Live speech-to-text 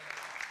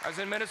I was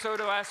in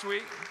Minnesota last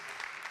week.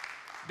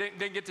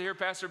 Didn't get to hear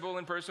Pastor Bull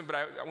in person,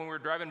 but when we were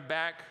driving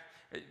back,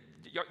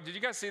 did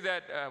you guys see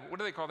that? What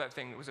do they call that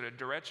thing? Was it a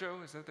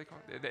derecho? Is that what they call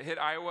it? That hit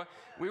Iowa?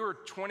 We were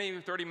 20,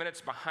 30 minutes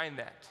behind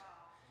that.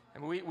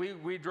 And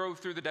we drove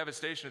through the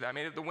devastation of that. I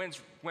mean, the winds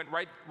went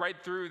right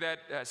through that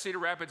Cedar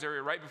Rapids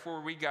area right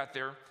before we got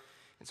there.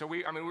 And so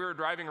we were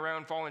driving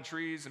around fallen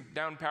trees and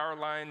down power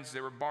lines.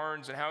 There were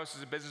barns and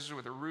houses and businesses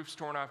with their roofs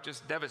torn off,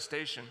 just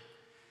devastation.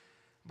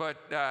 But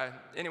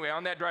anyway,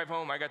 on that drive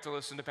home, I got to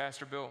listen to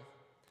Pastor Bill,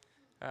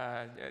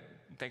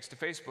 thanks to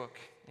Facebook.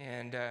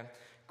 And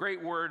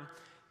great word.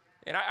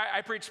 And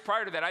I preached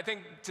prior to that. I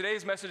think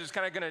today's message is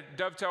kind of going to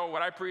dovetail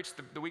what I preached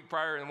the week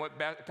prior and what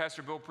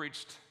Pastor Bill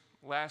preached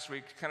last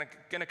week. Going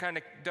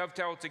to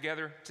dovetail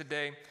together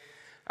today.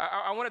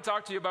 I want to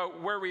talk to you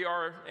about where we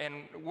are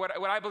and what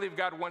I believe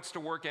God wants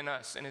to work in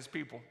us and His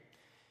people.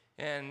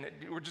 And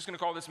we're just going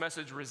to call this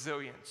message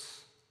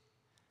resilience.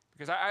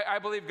 Because I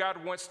believe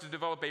God wants to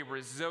develop a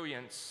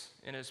resilience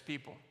in His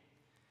people.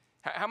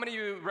 How many of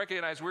you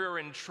recognize we are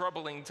in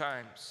troubling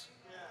times?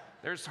 Yeah.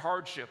 There's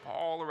hardship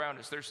all around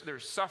us.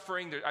 There's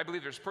suffering. I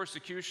believe there's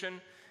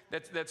persecution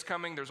that's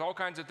coming. There's all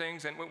kinds of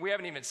things. And we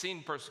haven't even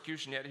seen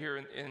persecution yet here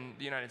in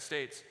the United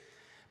States.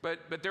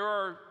 But there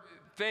are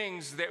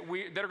things that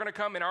are going to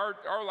come in our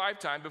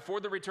lifetime before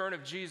the return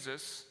of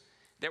Jesus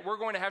that we're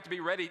going to have to be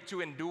ready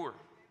to endure.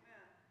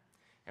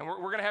 And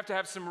we're going to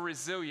have some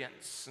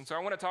resilience. And so I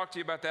want to talk to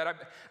you about that.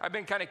 I've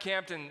been kind of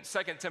camped in 2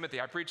 Timothy.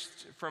 I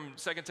preached from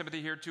 2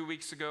 Timothy here 2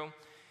 weeks ago.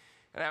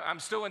 And I'm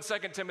still in 2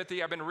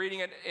 Timothy. I've been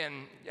reading it.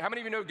 And how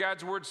many of you know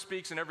God's word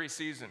speaks in every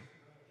season?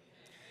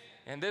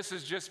 And this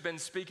has just been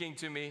speaking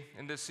to me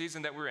in this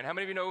season that we're in. How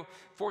many of you know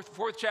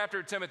fourth chapter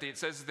of Timothy? It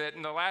says that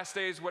in the last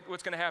days,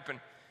 what's going to happen?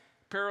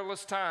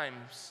 Perilous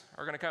times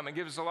are going to come, and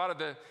gives us a lot of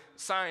the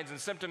signs and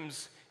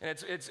symptoms. And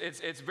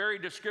it's very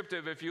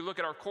descriptive if you look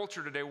at our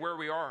culture today, where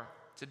we are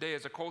today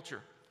as a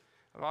culture.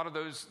 A lot of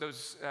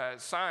those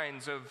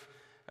signs of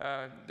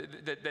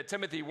that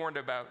Timothy warned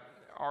about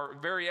are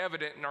very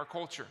evident in our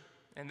culture,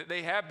 and that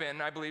they have been,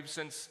 I believe,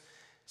 since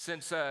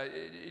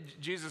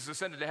Jesus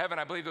ascended to heaven.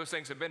 I believe those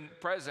things have been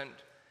present,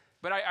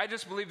 but I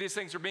just believe these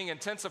things are being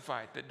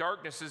intensified. That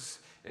darkness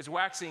is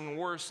waxing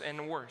worse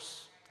and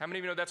worse. How many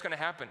of you know that's going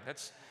to happen?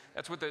 That's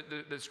what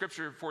the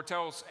Scripture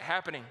foretells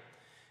happening.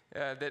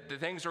 That the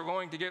things are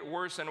going to get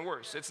worse and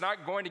worse. It's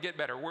not going to get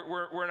better.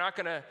 We're not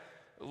going to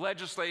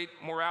legislate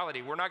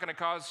morality. We're not going to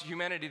cause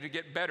humanity to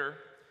get better.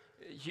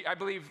 I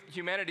believe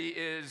humanity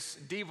is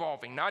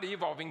devolving, not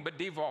evolving, but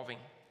devolving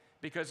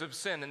because of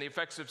sin and the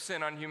effects of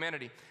sin on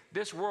humanity.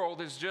 This world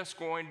is just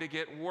going to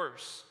get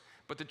worse,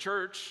 but the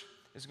church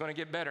is going to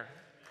get better.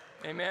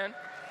 Amen?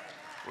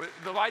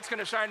 The light's going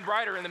to shine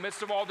brighter in the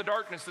midst of all the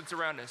darkness that's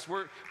around us.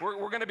 We're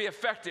going to be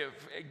effective.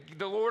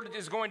 The Lord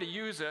is going to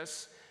use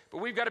us, but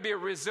we've got to be a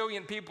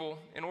resilient people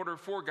in order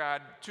for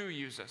God to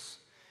use us.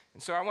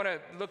 And so I want to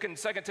look in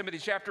 2 Timothy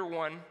chapter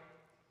 1,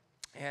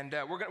 and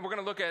we're going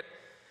to look at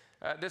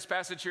this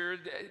passage here.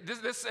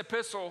 This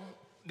epistle,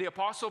 the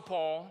Apostle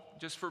Paul,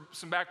 just for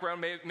some background,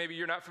 maybe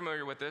you're not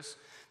familiar with this.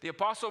 The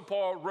Apostle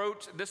Paul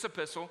wrote this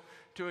epistle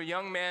to a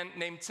young man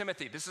named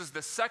Timothy. This is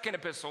the second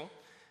epistle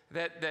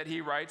that he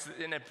writes.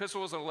 An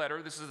epistle is a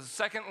letter. This is the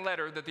second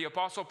letter that the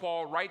Apostle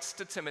Paul writes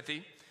to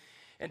Timothy.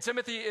 And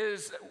Timothy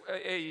is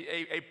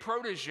a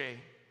protege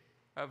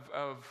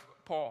of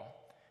Paul.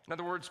 In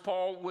other words,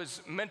 Paul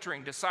was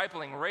mentoring,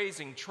 discipling,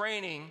 raising,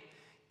 training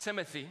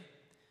Timothy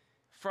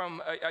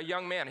from a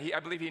young man. I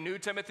believe he knew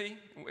Timothy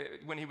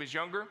when he was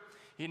younger.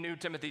 He knew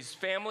Timothy's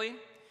family,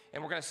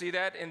 and we're going to see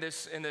that in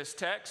this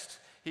text.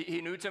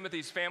 He knew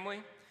Timothy's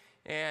family,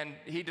 and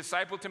he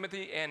discipled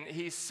Timothy, and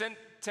he sent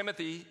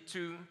Timothy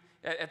to,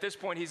 at this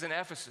point, he's in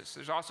Ephesus.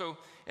 There's also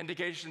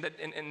indication that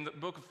in the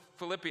book of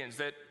Philippians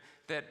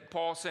that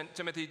Paul sent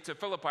Timothy to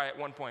Philippi at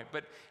one point.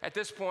 But at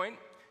this point,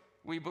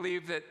 we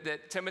believe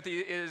that Timothy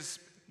is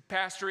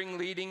pastoring,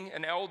 leading,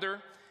 an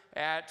elder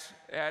at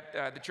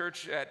the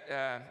church at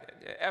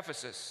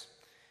Ephesus.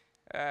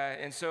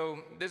 And so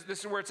this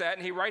is where it's at.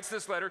 And he writes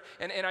this letter.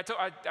 And I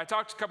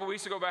talked a couple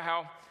weeks ago about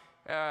how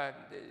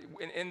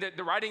in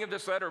the writing of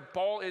this letter,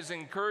 Paul is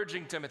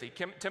encouraging Timothy.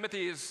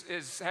 Timothy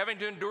is having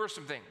to endure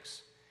some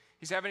things.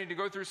 He's having to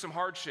go through some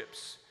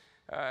hardships.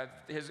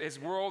 His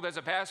world as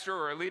a pastor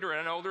or a leader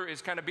and an elder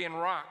is kind of being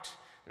rocked.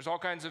 There's all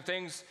kinds of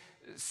things,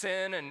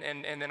 sin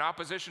and then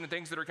opposition and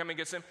things that are coming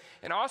against him.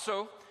 And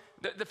also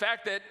the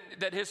fact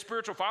that his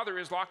spiritual father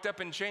is locked up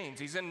in chains.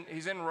 He's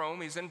in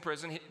Rome. He's in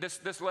prison.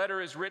 This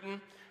letter is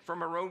written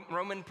from a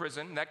Roman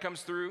prison. That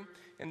comes through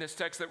in this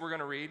text that we're going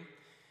to read.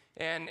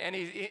 And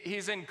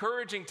he's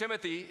encouraging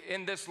Timothy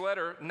in this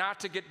letter not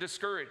to get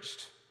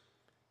discouraged,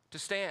 to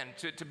stand,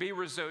 to be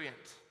resilient,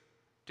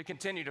 to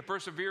continue, to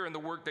persevere in the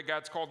work that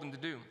God's called him to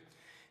do.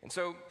 And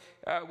so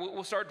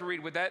we'll start to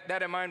read. With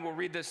that in mind, we'll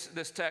read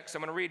this text.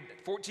 I'm going to read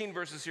 14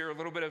 verses here, a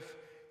little bit of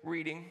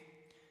reading,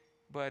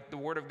 but the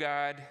Word of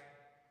God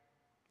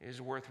is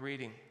worth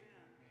reading.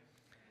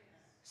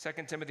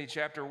 2 Timothy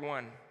chapter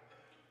 1,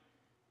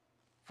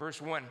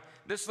 verse 1.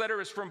 This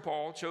letter is from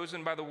Paul,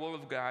 chosen by the will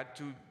of God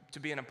to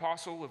be an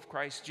apostle of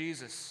Christ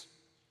Jesus.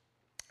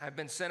 I've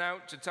been sent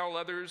out to tell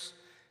others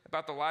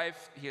about the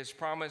life he has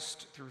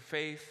promised through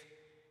faith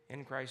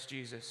in Christ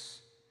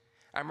Jesus.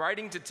 I'm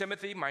writing to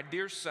Timothy, my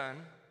dear son.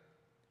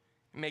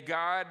 May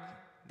God,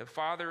 the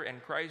Father,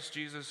 and Christ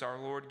Jesus our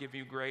Lord give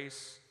you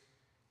grace,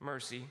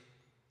 mercy,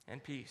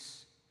 and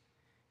peace.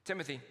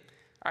 Timothy,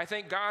 I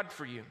thank God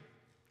for you,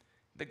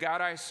 the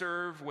God I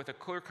serve with a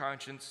clear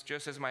conscience,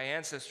 just as my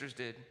ancestors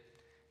did.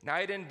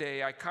 Night and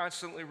day, I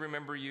constantly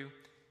remember you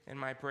in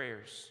my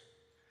prayers.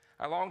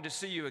 I long to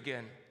see you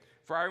again,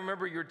 for I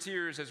remember your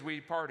tears as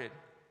we parted,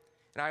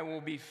 and I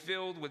will be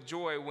filled with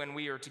joy when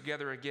we are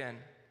together again.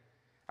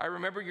 I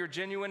remember your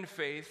genuine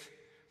faith,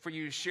 for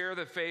you share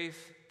the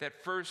faith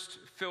that first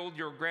filled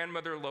your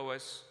grandmother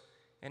Lois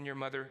and your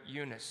mother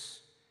Eunice.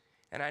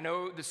 And I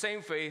know the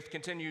same faith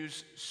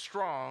continues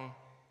strong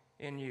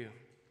in you.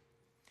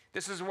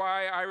 This is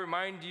why I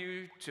remind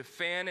you to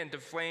fan into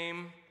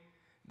flame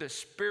the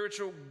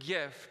spiritual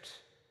gift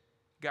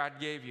God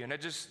gave you. And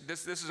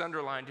this is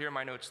underlined here in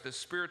my notes, the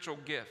spiritual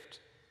gift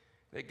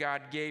that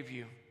God gave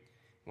you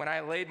when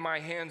I laid my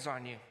hands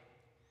on you.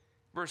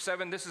 Verse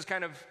 7, this is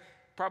kind of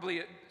probably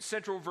a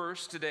central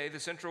verse today, the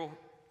central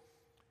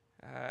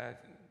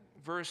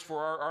verse for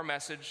our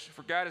message.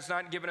 For God has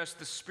not given us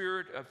the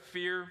spirit of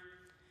fear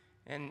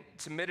and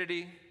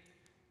timidity,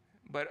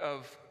 but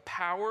of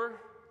power,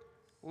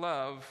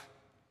 love,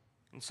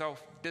 and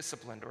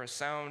self-discipline, or a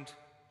sound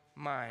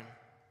mind.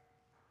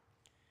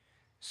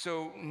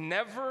 So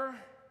never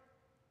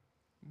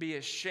be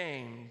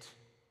ashamed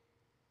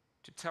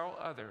to tell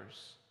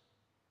others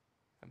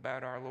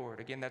about our Lord.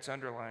 Again, that's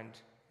underlined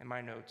in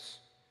my notes.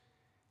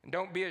 And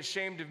don't be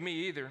ashamed of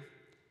me either,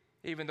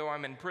 even though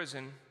I'm in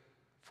prison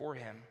for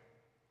him.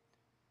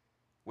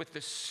 With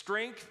the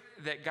strength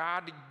that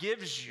God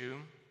gives you,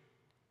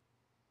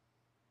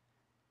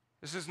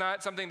 this is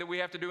not something that we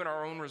have to do in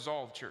our own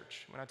resolve,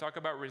 church. When I talk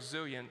about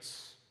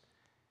resilience,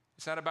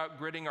 it's not about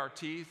gritting our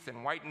teeth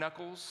and white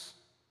knuckles.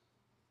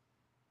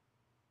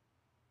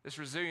 This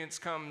resilience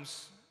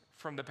comes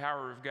from the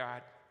power of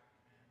God.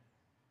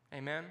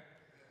 Amen?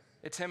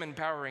 It's him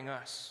empowering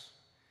us.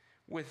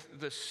 With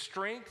the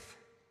strength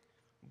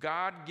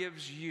God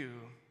gives you,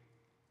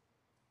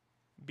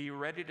 be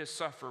ready to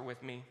suffer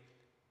with me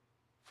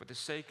for the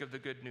sake of the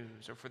good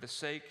news, or for the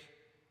sake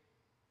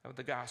of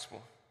the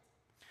gospel.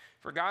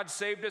 For God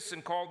saved us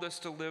and called us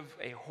to live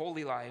a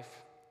holy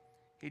life.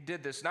 He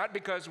did this not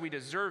because we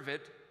deserve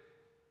it,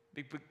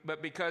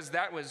 but because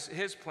that was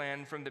his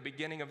plan from the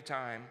beginning of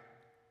time,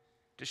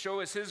 to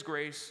show us his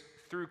grace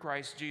through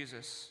Christ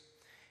Jesus.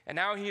 And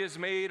now he has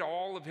made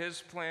all of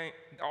this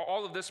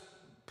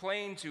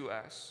plain to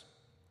us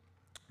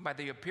by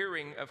the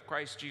appearing of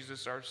Christ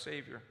Jesus our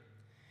Savior.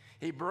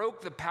 He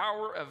broke the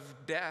power of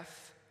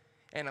death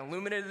and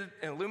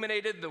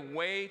illuminated the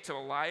way to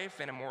life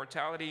and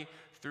immortality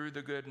through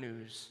the good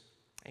news.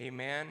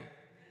 Amen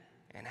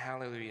and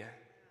hallelujah.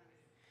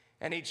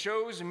 And he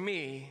chose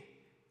me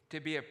to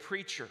be a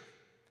preacher,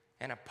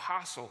 an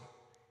apostle,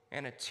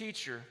 and a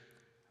teacher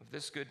of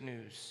this good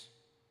news.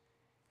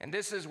 And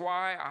this is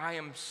why I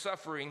am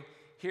suffering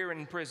here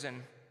in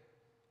prison,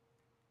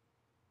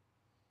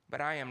 but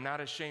I am not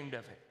ashamed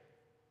of it.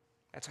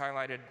 That's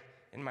highlighted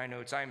in my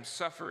notes. I am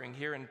suffering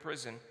here in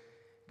prison,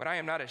 but I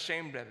am not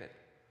ashamed of it.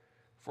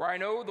 For I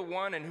know the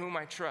one in whom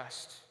I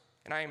trust,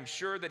 and I am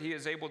sure that he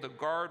is able to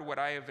guard what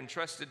I have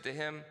entrusted to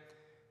him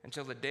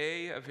until the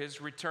day of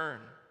his return.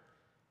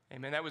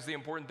 Amen. That was the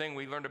important thing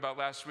we learned about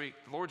last week.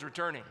 The Lord's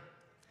returning.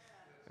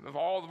 Of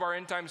all of our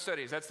end time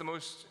studies, that's the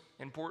most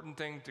important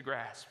thing to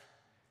grasp.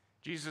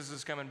 Jesus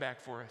is coming back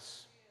for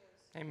us.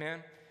 Amen.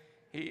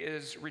 He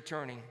is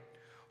returning.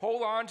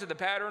 Hold on to the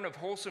pattern of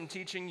wholesome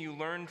teaching you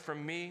learned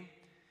from me,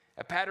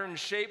 a pattern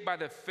shaped by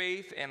the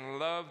faith and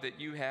love that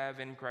you have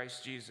in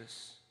Christ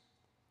Jesus.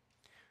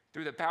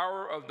 Through the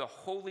power of the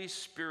Holy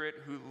Spirit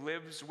who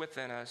lives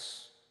within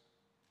us,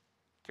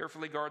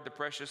 carefully guard the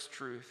precious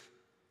truth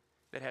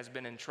that has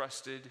been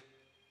entrusted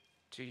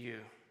to you.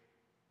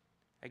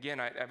 Again,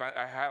 I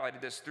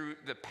highlighted this, through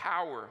the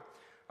power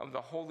of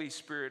the Holy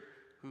Spirit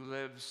who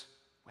lives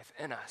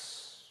within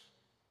us.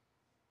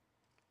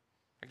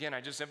 Again,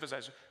 I just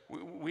emphasize,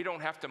 we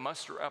don't have to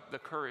muster up the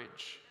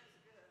courage.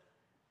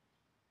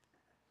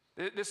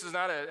 This is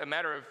not a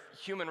matter of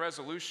human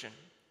resolution.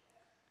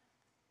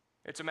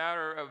 It's a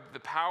matter of the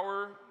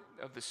power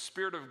of the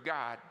Spirit of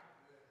God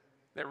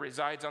that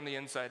resides on the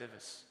inside of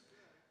us.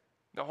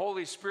 The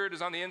Holy Spirit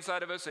is on the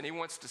inside of us, and he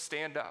wants to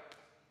stand up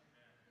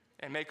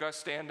and make us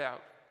stand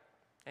out.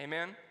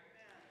 Amen?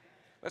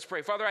 Let's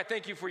pray. Father, I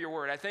thank you for your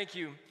word. I thank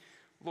you,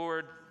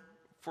 Lord,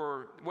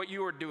 for what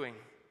you are doing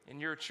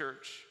in your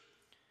church.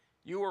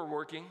 You are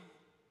working,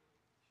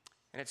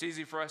 and it's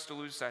easy for us to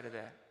lose sight of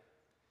that.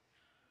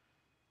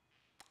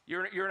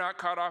 You're not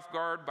caught off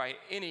guard by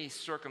any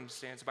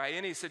circumstance, by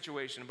any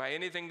situation, by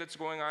anything that's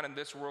going on in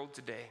this world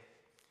today.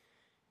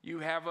 You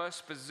have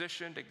us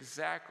positioned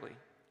exactly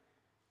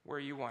where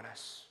you want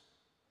us.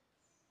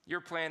 Your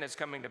plan is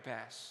coming to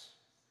pass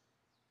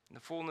in the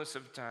fullness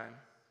of time.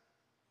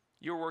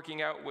 You're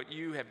working out what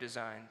you have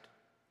designed.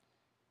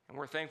 And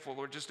we're thankful,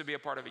 Lord, just to be a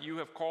part of it. You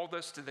have called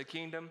us to the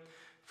kingdom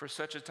for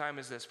such a time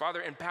as this.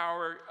 Father,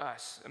 empower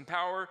us.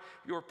 Empower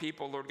your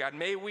people, Lord God.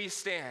 May we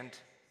stand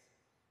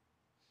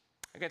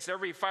against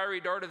every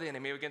fiery dart of the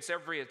enemy, against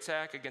every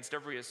attack, against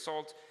every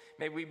assault.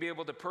 May we be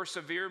able to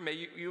persevere.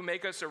 May you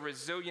make us a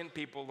resilient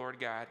people, Lord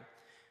God.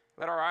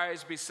 Let our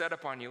eyes be set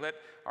upon you. Let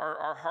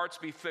our hearts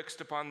be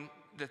fixed upon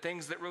the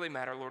things that really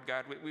matter, Lord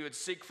God. We would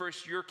seek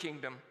first your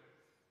kingdom,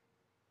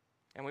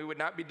 and we would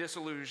not be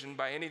disillusioned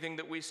by anything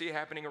that we see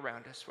happening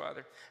around us,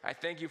 Father. I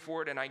thank you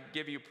for it, and I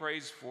give you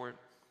praise for it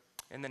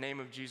in the name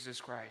of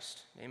Jesus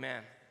Christ.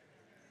 Amen.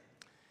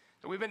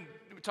 So we've been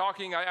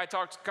talking, I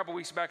talked a couple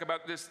weeks back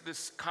about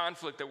this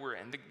conflict that we're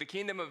in. The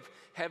kingdom of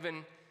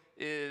heaven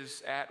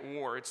is at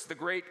war. It's the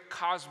great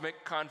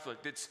cosmic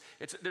conflict.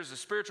 There's a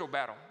spiritual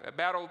battle, a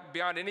battle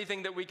beyond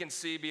anything that we can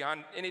see,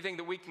 beyond anything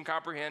that we can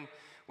comprehend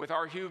with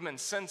our human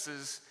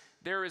senses.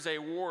 There is a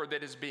war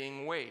that is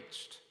being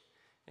waged.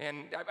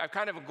 And I've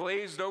kind of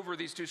glazed over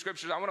these two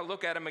scriptures. I want to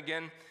look at them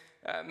again.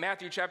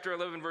 Matthew chapter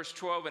 11, verse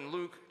 12, and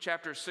Luke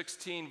chapter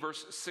 16,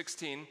 verse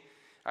 16.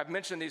 I've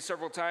mentioned these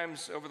several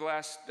times over the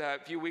last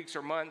few weeks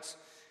or months,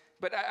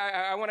 but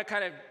I want to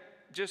kind of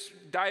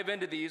just dive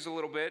into these a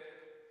little bit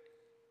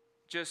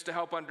just to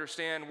help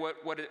understand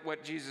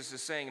what Jesus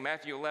is saying.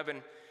 Matthew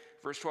 11,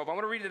 verse 12. I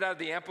want to read it out of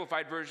the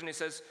Amplified Version. He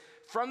says,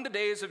 "From the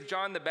days of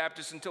John the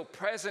Baptist until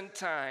present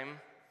time,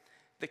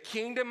 the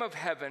kingdom of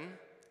heaven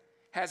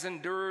has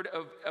endured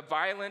a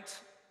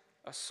violent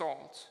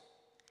assault,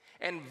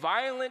 and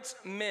violent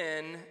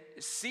men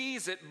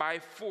seize it by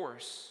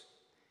force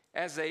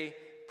as a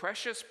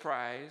precious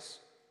prize.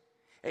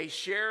 A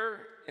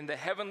share in the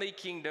heavenly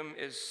kingdom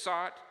is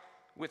sought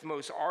with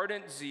most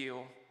ardent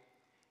zeal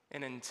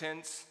and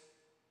intense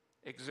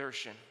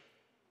exertion."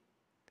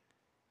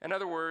 In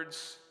other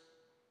words,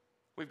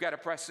 we've got to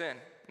press in.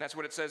 And that's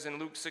what it says in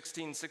Luke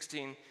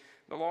 16:16.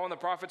 "The law and the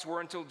prophets were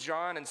until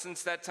John, and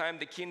since that time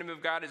the kingdom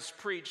of God is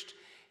preached,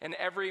 and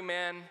every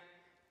man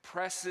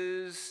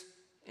presses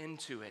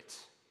into it."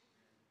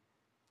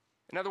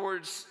 In other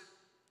words,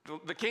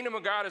 the kingdom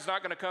of God is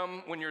not going to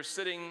come when you're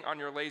sitting on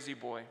your lazy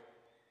boy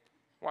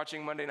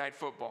watching Monday Night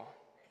Football.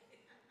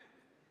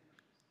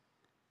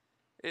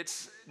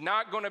 It's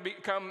not going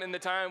to come in the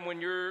time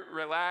when you're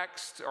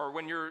relaxed or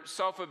when you're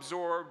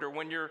self-absorbed or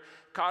when you're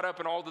caught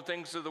up in all the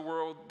things of the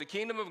world. The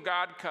kingdom of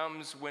God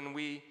comes when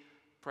we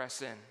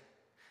press in.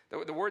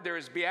 The word there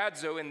is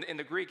biadzo in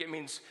the Greek. It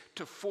means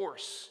to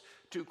force,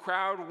 to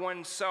crowd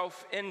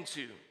oneself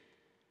into,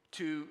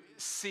 to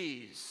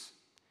seize.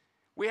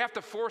 We have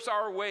to force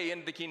our way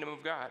into the kingdom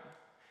of God.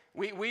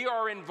 We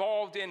are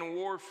involved in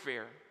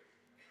warfare,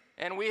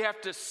 and we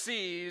have to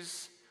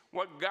seize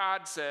what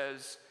God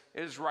says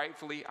is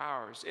rightfully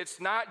ours. It's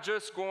not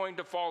just going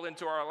to fall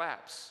into our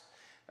laps.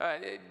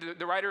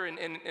 The writer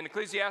in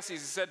Ecclesiastes, he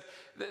said,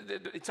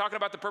 talking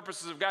about the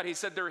purposes of God, he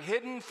said they're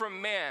hidden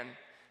from man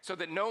so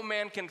that no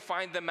man can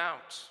find them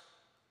out,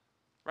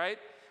 right?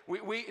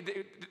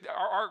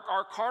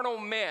 Our carnal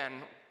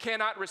man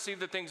cannot receive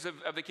the things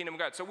of the kingdom of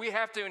God. So we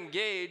have to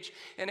engage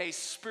in a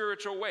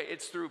spiritual way.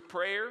 It's through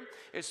prayer,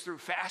 it's through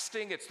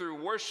fasting, it's through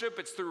worship,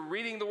 it's through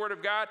reading the Word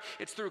of God,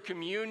 it's through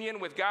communion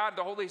with God,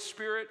 the Holy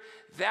Spirit.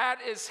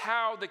 That is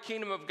how the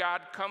kingdom of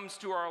God comes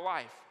to our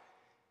life.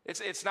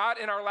 It's not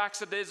in our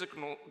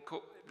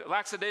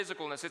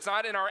lackadaisicalness. It's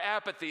not in our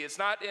apathy. It's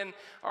not in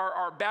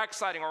our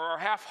backsliding or our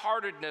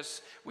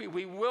half-heartedness.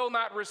 We will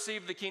not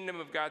receive the kingdom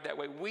of God that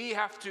way. We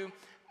have to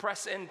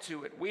press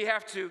into it. We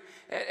have to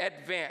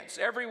advance.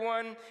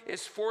 Everyone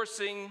is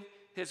forcing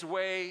his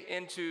way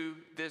into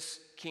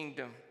this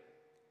kingdom.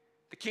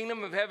 The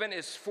kingdom of heaven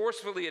is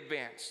forcefully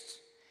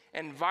advanced,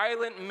 and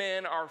violent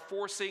men are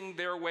forcing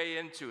their way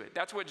into it.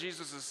 That's what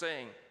Jesus is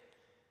saying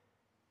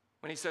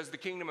when he says the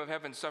kingdom of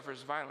heaven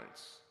suffers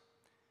violence,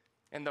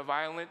 and the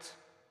violent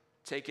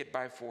take it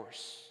by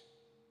force.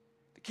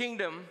 The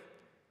kingdom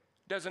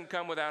doesn't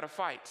come without a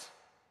fight.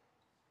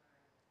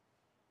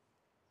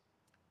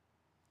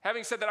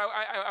 Having said that,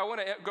 I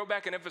want to go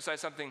back and emphasize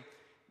something.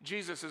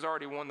 Jesus has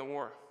already won the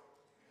war.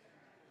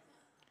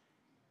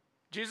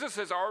 Jesus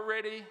has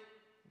already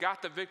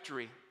got the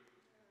victory,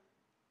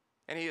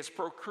 and he is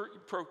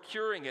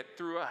procuring it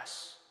through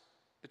us,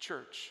 the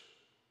church.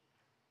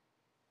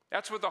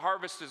 That's what the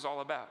harvest is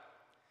all about.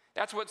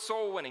 That's what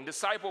soul winning,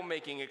 disciple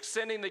making,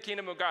 extending the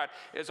kingdom of God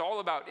is all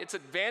about. It's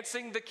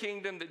advancing the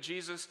kingdom that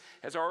Jesus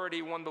has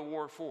already won the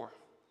war for.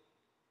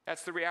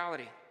 That's the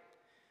reality.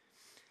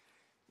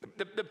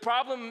 The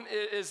problem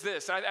is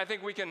this. I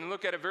think we can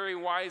look at a very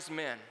wise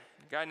man,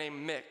 a guy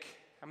named Mick.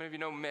 How many of you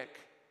know Mick?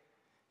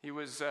 He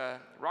was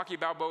Rocky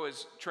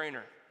Balboa's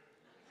trainer.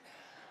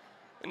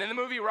 And in the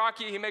movie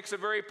Rocky, he makes a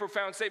very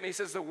profound statement. He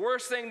says, the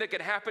worst thing that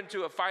could happen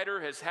to a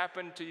fighter has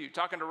happened to you.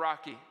 Talking to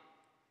Rocky.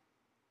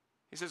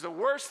 He says, the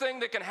worst thing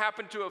that can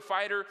happen to a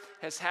fighter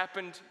has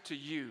happened to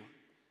you.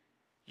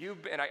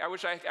 And I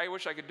wish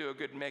I could do a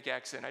good Mick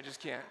accent. I just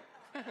can't.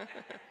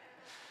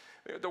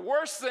 The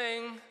worst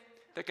thing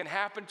that can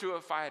happen to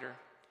a fighter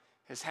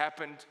has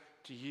happened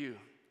to you.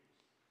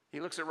 He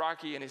looks at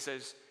Rocky and he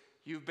says,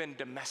 you've been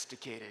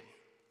domesticated.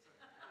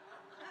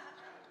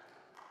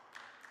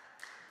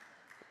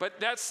 But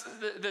that's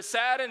the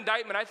sad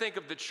indictment, I think,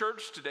 of the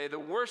church today. The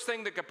worst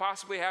thing that could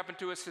possibly happen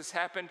to us has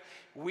happened.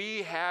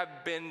 We have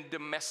been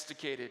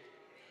domesticated.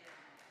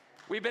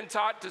 We've been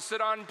taught to sit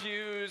on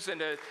pews and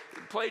to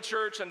play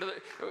church. And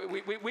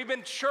we've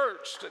been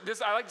churched.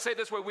 I like to say it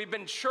this way. We've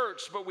been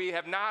churched, but we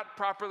have not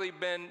properly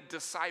been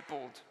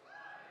discipled.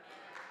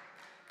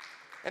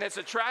 And it's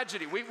a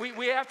tragedy.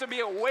 We have to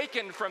be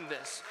awakened from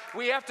this.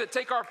 We have to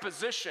take our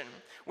position.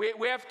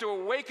 We have to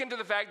awaken to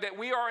the fact that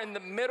we are in the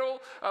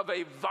middle of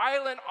a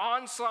violent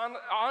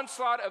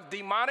onslaught of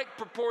demonic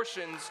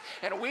proportions,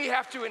 and we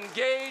have to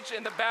engage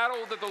in the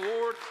battle that the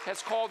Lord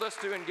has called us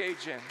to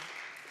engage in.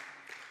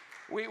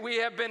 We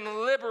have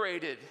been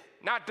liberated,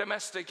 not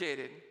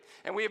domesticated.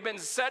 And we have been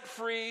set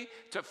free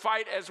to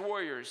fight as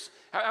warriors.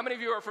 How many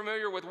of you are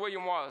familiar with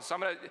William Wallace? I'm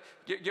going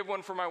to give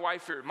one for my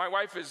wife here. My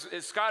wife is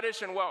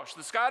Scottish and Welsh.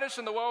 The Scottish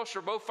and the Welsh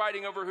are both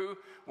fighting over who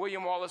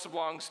William Wallace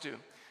belongs to.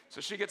 So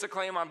she gets a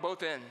claim on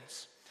both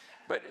ends.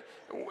 But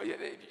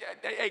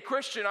a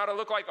Christian ought to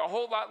look like a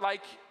whole lot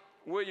like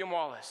William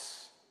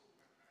Wallace.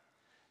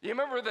 You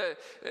remember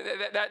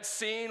that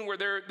scene where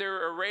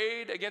they're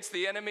arrayed against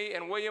the enemy,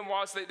 and William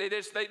Wallace,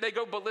 they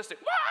go ballistic.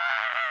 Wah!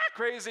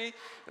 Crazy,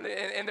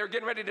 and they're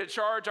getting ready to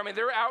charge. I mean,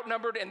 they're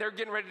outnumbered, and they're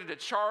getting ready to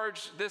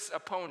charge this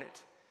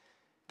opponent.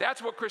 That's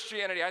what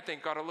Christianity, I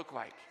think, ought to look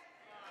like.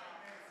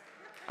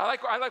 I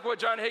like what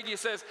John Hagee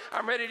says.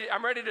 I'm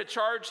ready to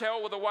charge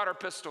hell with a water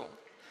pistol.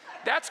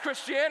 That's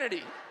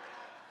Christianity.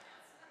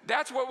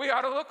 That's what we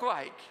ought to look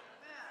like.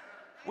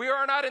 We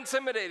are not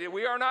intimidated.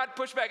 We are not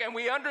pushed back, and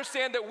we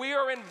understand that we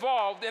are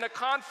involved in a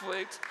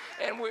conflict,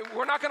 and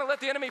we're not going to let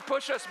the enemy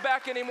push us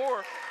back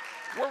anymore.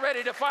 We're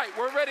ready to fight.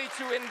 We're ready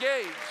to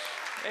engage.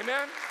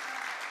 Amen?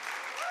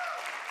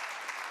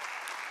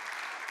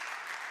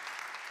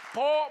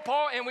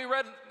 Paul, and we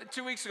read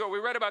 2 weeks ago, we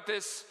read about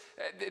this,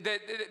 that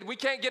we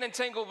can't get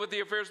entangled with the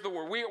affairs of the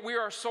world. We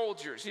are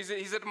soldiers.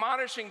 He's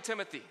admonishing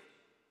Timothy,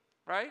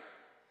 right?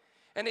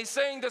 And he's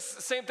saying this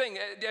same thing.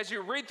 As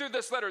you read through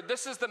this letter,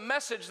 this is the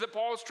message that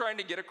Paul is trying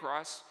to get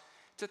across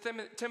to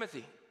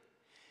Timothy.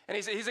 And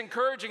he's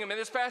encouraging him in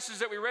this passage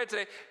that we read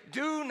today,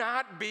 do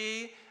not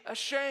be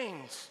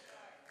ashamed.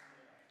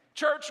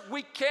 Church,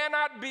 we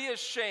cannot be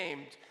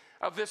ashamed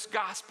of this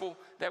gospel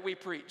that we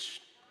preach.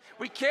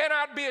 We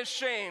cannot be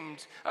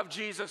ashamed of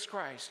Jesus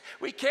Christ.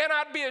 We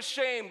cannot be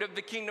ashamed of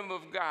the kingdom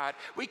of God.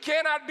 We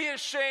cannot be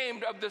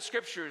ashamed of the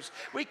scriptures.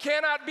 We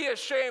cannot be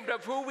ashamed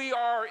of who we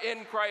are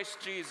in Christ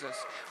Jesus.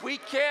 We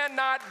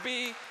cannot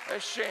be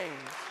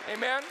ashamed.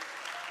 Amen?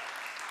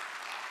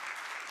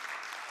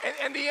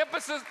 And the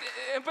emphasis,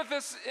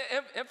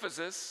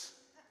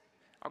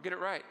 I'll get it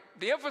right.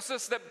 The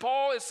emphasis that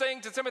Paul is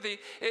saying to Timothy,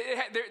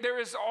 it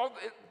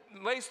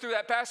lays through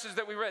that passage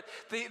that we read.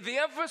 The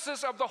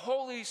emphasis of the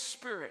Holy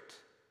Spirit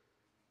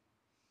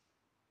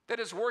that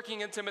is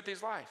working in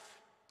Timothy's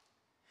life.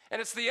 And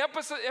it's the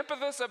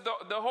emphasis of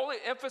the holy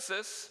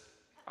emphasis.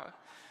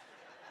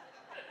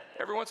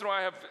 Every once in a while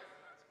I have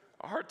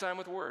a hard time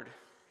with a word.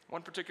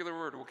 One particular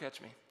word will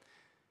catch me.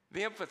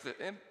 The emphasis.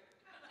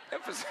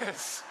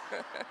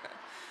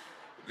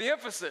 The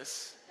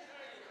emphasis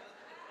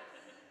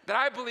that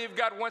I believe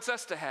God wants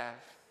us to have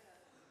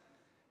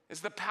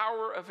is the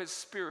power of His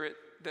Spirit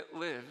that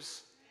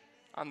lives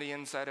on the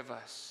inside of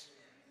us.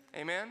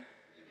 Amen? Amen.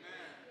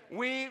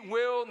 We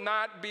will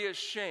not be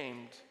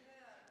ashamed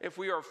if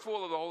we are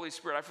full of the Holy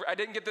Spirit. I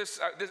didn't get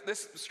this,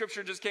 this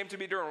scripture just came to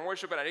me during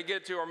worship, and I didn't get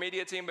it to our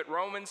media team, but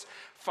Romans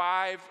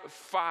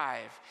 5:5.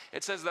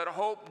 It says that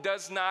hope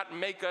does not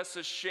make us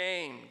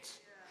ashamed.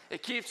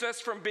 It keeps us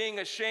from being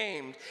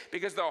ashamed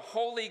because the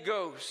Holy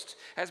Ghost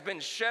has been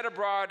shed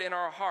abroad in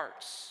our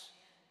hearts.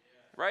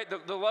 Right?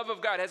 The love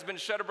of God has been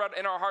shed abroad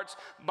in our hearts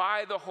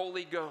by the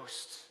Holy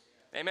Ghost.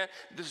 Amen?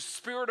 The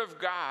Spirit of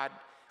God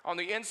on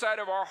the inside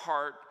of our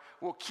heart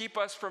will keep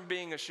us from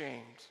being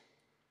ashamed.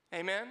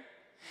 Amen?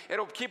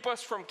 It'll keep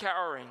us from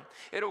cowering.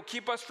 It'll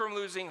keep us from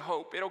losing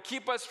hope. It'll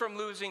keep us from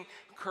losing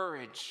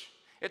courage.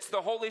 It's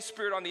the Holy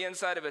Spirit on the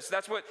inside of us.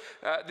 That's what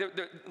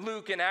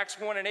Luke in Acts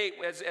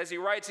 1:8, as he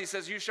writes, he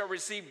says, you shall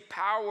receive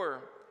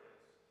power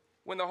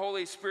when the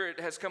Holy Spirit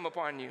has come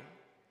upon you.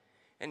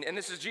 And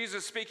this is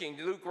Jesus speaking,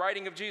 Luke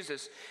writing of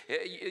Jesus.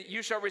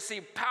 You shall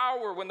receive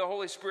power when the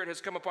Holy Spirit has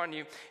come upon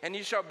you, and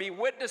you shall be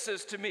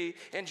witnesses to me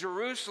in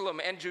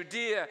Jerusalem and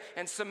Judea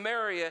and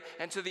Samaria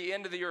and to the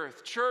end of the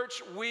earth.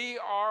 Church, we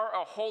are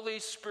a Holy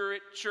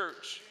Spirit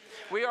church.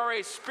 We are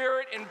a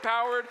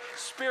Spirit-empowered,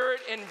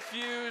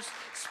 Spirit-infused,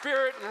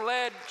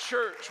 Spirit-led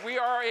church. We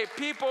are a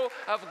people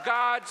of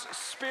God's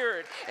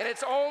Spirit. And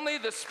it's only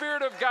the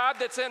Spirit of God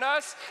that's in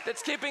us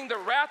that's keeping the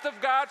wrath of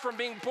God from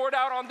being poured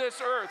out on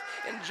this earth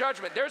in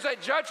judgment. There's a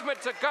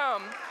judgment to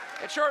come.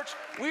 And church,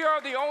 we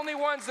are the only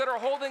ones that are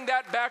holding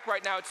that back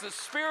right now. It's the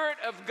Spirit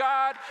of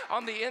God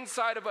on the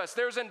inside of us.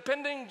 There's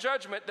impending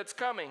judgment that's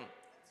coming.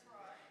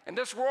 And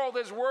this world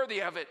is worthy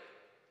of it.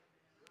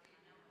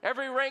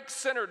 Every ranked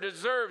sinner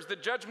deserves the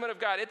judgment of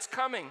God. It's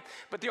coming.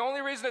 But the only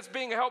reason it's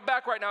being held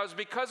back right now is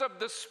because of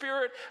the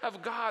Spirit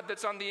of God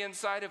that's on the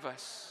inside of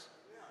us.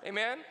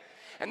 Amen?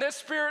 And this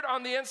Spirit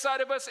on the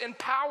inside of us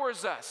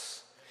empowers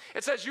us.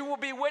 It says you will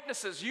be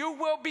witnesses. You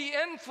will be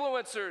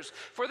influencers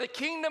for the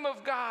kingdom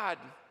of God.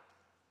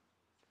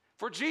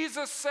 For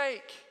Jesus'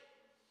 sake,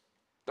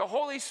 the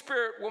Holy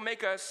Spirit will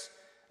make us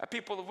a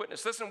people of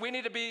witness. Listen, we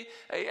need to be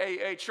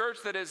a church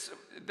that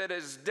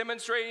is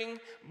demonstrating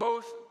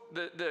both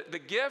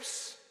the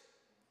gifts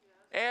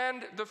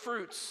and the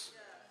fruits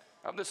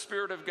of the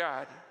Spirit of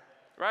God,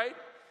 right?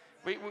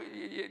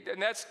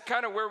 And that's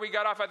kind of where we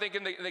got off, I think,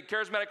 in the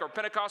charismatic or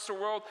Pentecostal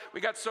world. We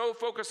got so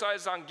focused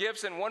on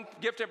gifts and one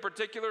gift in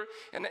particular.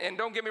 And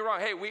don't get me wrong,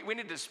 hey, we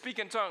need to speak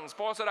in tongues.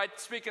 Paul said, I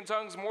speak in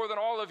tongues more than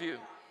all of you,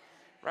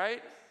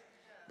 right?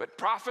 But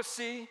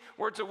prophecy,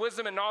 words of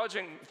wisdom and knowledge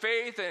and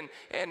faith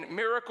and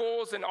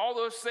miracles and all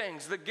those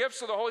things, the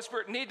gifts of the Holy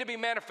Spirit need to be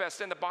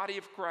manifest in the body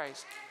of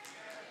Christ.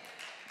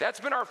 That's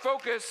been our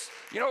focus.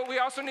 You know, we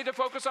also need to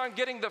focus on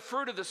getting the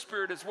fruit of the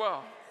Spirit as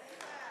well,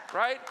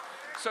 right?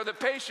 So the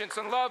patience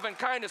and love and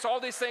kindness, all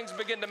these things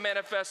begin to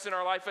manifest in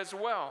our life as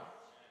well.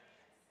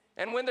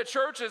 And when the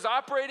church is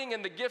operating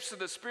in the gifts of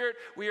the Spirit,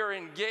 we are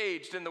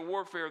engaged in the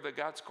warfare that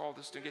God's called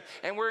us to engage.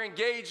 And we're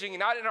engaging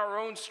not in our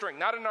own strength,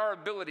 not in our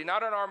ability,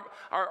 not in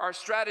our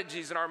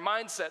strategies and our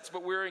mindsets,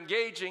 but we're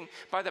engaging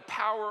by the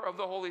power of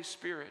the Holy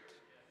Spirit.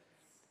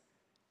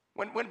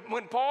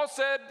 When Paul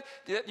said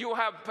that you'll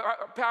have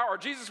power,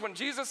 when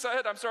Jesus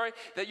said,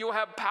 that you'll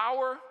have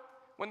power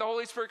when the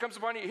Holy Spirit comes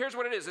upon you, here's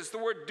what it is. It's the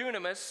word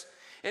dunamis.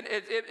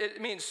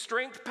 It means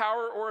strength,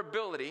 power, or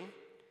ability.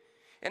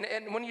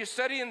 And when you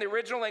study in the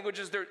original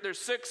languages, there's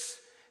 6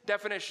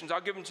 definitions. I'll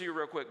give them to you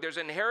real quick. There's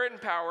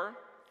inherent power.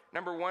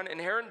 Number 1,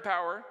 inherent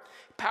power.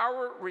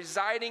 Power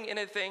residing in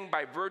a thing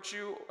by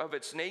virtue of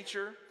its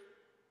nature,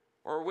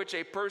 or which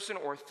a person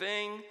or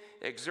thing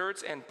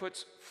exerts and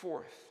puts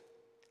forth.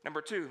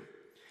 Number 2,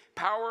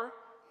 power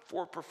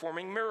for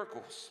performing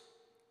miracles.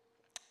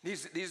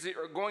 These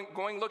are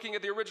going looking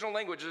at the original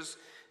languages.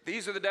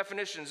 These are the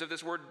definitions of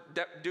this word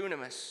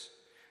dunamis.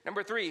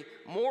 Number 3,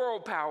 moral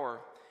power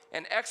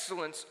and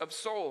excellence of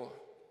soul.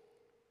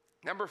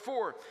 Number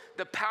 4,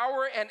 the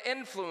power and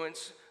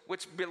influence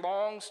which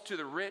belongs to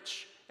the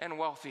rich and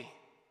wealthy.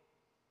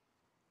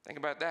 Think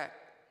about that.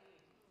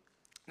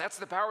 That's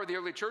the power the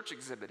early church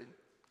exhibited.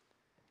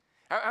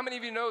 How many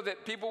of you know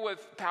that people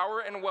with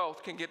power and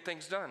wealth can get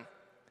things done?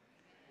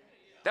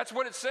 That's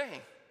what it's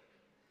saying.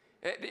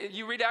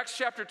 You read Acts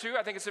chapter 2,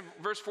 I think it's in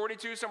verse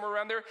 42, somewhere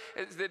around there.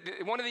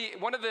 One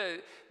of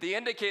the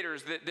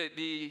indicators,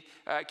 the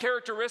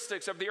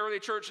characteristics of the early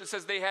church, it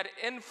says they had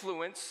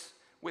influence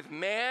with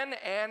man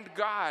and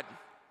God.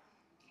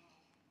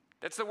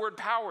 That's the word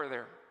power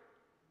there.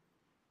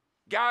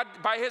 God,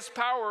 by his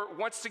power,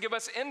 wants to give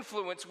us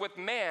influence with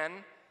man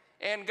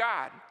and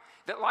God.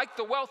 That like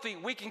the wealthy,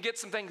 we can get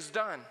some things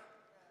done.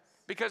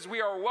 Because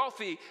we are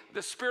wealthy,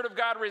 the Spirit of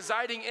God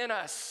residing in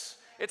us.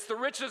 It's the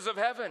riches of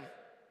heaven.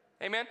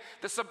 Amen.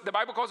 The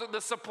Bible calls it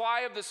the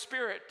supply of the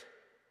Spirit.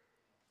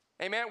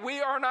 Amen. We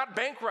are not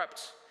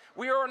bankrupt.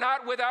 We are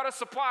not without a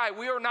supply.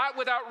 We are not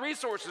without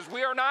resources.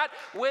 We are not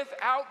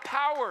without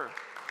power.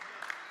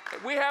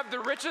 We have the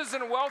riches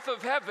and wealth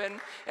of heaven,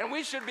 and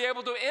we should be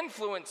able to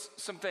influence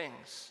some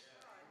things.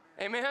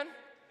 Amen.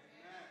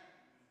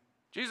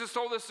 Jesus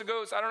told us to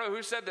go, I don't know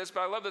who said this,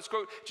 but I love this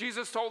quote.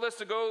 Jesus told us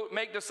to go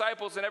make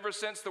disciples, and ever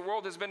since the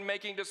world has been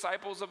making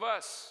disciples of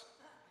us.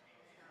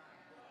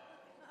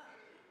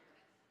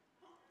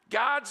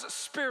 God's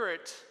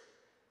Spirit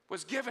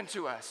was given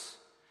to us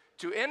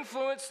to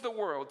influence the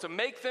world, to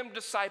make them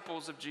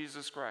disciples of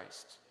Jesus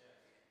Christ.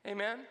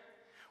 Amen?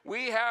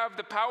 We have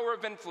the power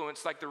of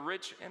influence like the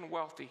rich and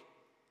wealthy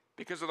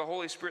because of the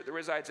Holy Spirit that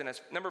resides in us.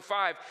 Number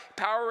 5,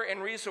 power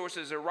and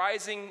resources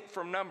arising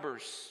from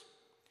numbers.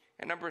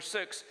 And number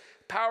 6,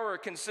 power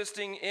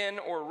consisting in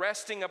or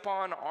resting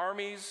upon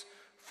armies,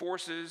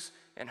 forces,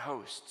 and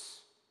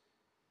hosts.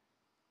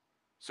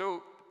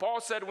 So Paul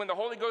said when the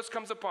Holy Ghost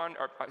comes upon,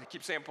 or I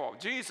keep saying Paul,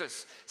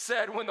 Jesus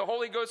said when the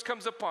Holy Ghost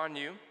comes upon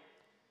you,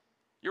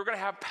 you're going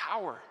to have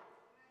power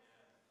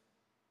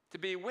to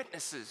be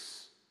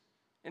witnesses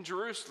in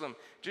Jerusalem,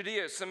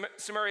 Judea,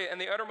 Samaria,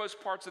 and the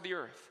uttermost parts of the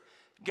earth.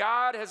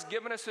 God has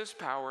given us his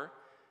power,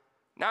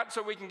 not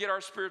so we can get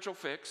our spiritual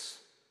fix,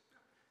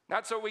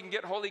 not so we can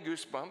get holy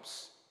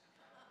goosebumps.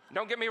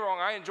 Don't get me wrong,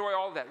 I enjoy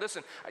all of that.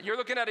 Listen, you're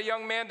looking at a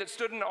young man that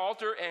stood in an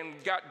altar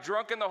and got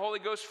drunk in the Holy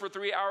Ghost for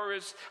 3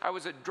 hours. I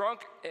was a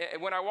drunk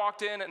when I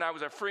walked in, and I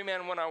was a free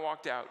man when I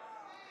walked out.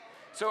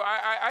 So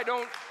I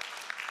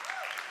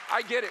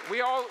get it.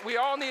 We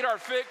all need our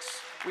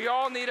fix. We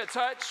all need a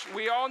touch.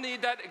 We all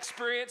need that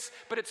experience,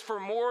 but it's for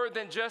more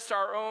than just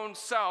our own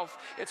self.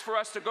 It's for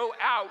us to go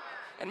out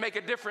and make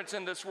a difference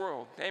in this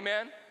world.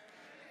 Amen?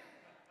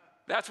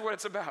 That's what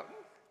it's about.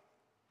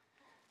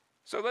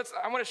 So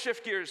I want to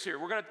shift gears here.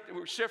 We're going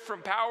to shift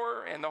from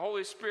power and the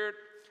Holy Spirit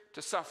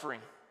to suffering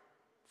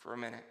for a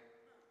minute.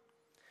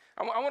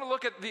 I want to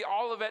look at the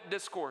Olivet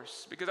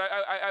Discourse because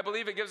I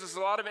believe it gives us a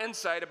lot of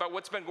insight about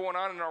what's been going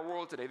on in our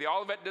world today. The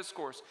Olivet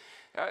Discourse.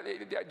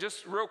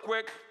 Just real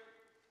quick,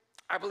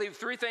 I believe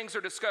three things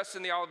are discussed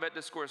in the Olivet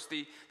Discourse: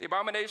 the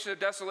abomination of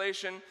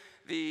desolation,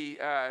 the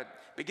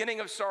beginning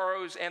of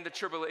sorrows, and the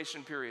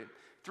tribulation period.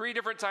 Three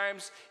different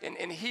times.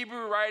 In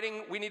Hebrew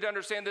writing, we need to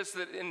understand this,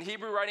 that in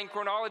Hebrew writing,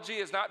 chronology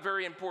is not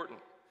very important.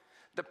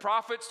 The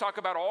prophets talk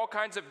about all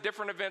kinds of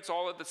different events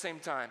all at the same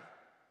time.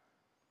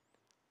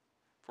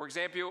 For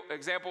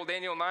example,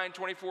 Daniel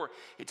 9:24,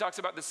 he talks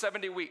about the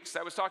 70 weeks.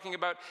 That was talking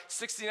about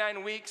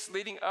 69 weeks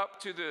leading up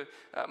to the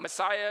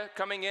Messiah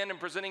coming in and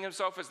presenting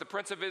himself as the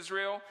Prince of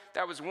Israel.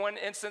 That was one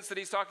instance that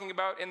he's talking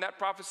about in that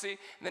prophecy.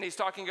 And then he's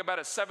talking about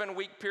a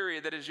 7-week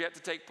period that is yet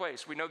to take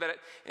place. We know that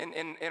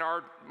in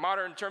our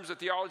modern terms of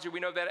theology,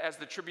 we know that as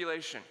the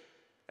tribulation,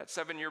 that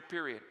 7-year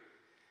period.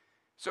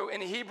 So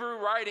in Hebrew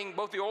writing,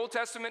 both the Old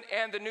Testament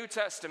and the New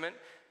Testament,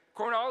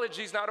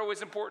 chronology is not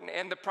always important,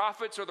 and the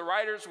prophets or the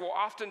writers will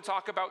often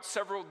talk about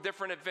several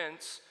different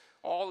events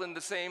all in the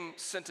same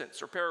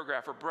sentence or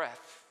paragraph or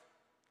breath,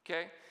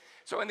 okay?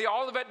 So in the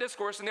Olivet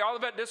Discourse,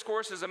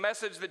 is a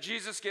message that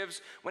Jesus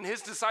gives when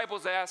his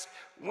disciples ask,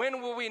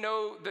 when will we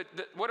know,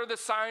 what are the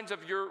signs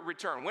of your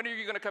return? When are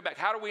you going to come back?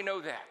 How do we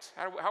know that?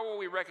 How will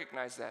we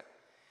recognize that?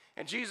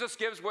 And Jesus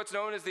gives what's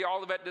known as the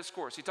Olivet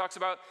Discourse. He talks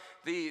about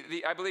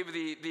the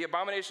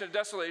abomination of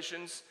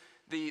desolations,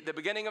 the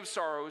beginning of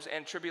sorrows,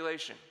 and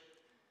tribulation.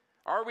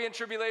 Are we in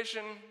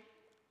tribulation?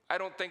 I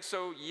don't think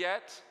so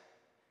yet.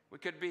 We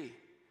could be.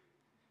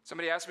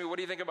 Somebody asked me, what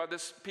do you think about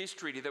this peace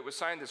treaty that was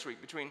signed this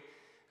week between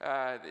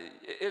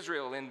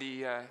Israel and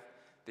the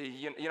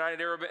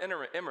United Arab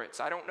Emirates?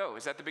 I don't know.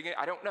 Is that the beginning?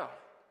 I don't know.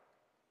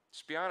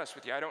 Just be honest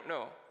with you, I don't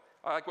know.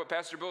 I like what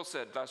Pastor Bill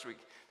said last week.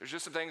 There's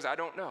just some things I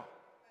don't know.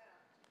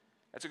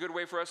 That's a good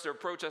way for us to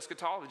approach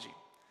eschatology.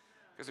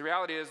 Because the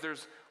reality is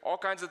there's all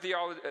kinds of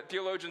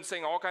theologians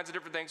saying all kinds of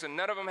different things, and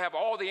none of them have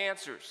all the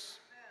answers.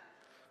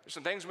 There's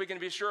some things we can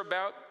be sure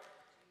about,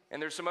 and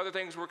there's some other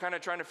things we're kind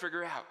of trying to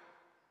figure out.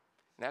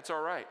 And that's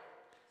all right.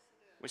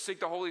 We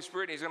seek the Holy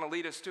Spirit, and he's going to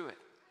lead us to it.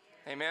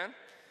 Amen?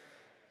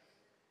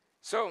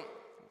 So,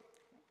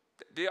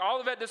 the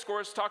Olivet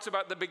Discourse talks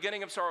about the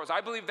beginning of sorrows.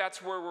 I believe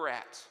that's where we're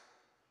at.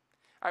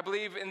 I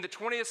believe in the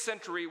 20th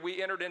century,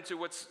 we entered into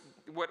what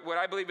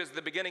I believe is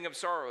the beginning of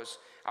sorrows.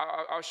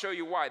 I'll show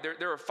you why.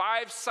 There are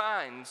 5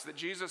 signs that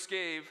Jesus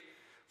gave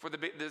for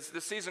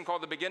this season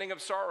called the beginning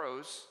of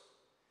sorrows.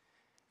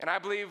 And I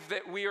believe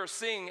that we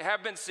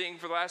have been seeing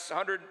for the last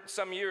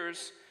 100-some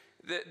years,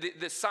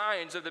 the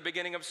signs of the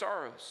beginning of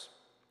sorrows.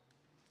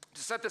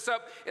 To set this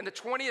up, in the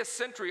 20th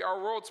century, our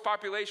world's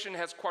population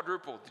has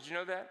quadrupled. Did you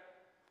know that?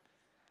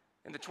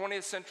 In the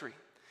 20th century.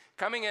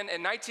 Coming in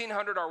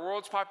 1900, our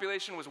world's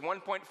population was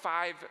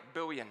 1.5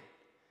 billion.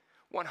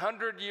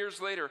 100 years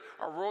later,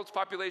 our world's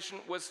population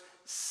was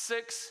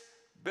 6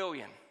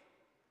 billion.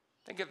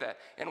 Think of that.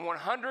 In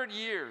 100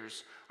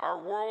 years, our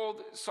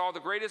world saw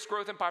the greatest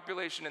growth in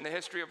population in the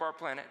history of our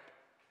planet.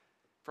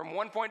 From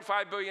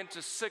 1.5 billion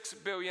to 6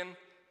 billion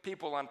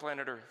people on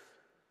planet Earth.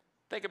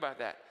 Think about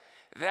that.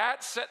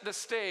 That set the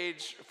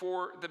stage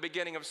for the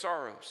beginning of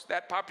sorrows,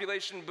 that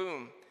population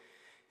boom.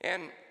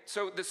 And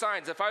so the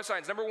 5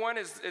 signs. Number 1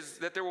 is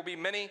that there will be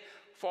many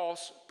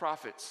false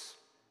prophets.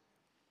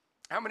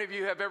 How many of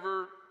you have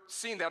ever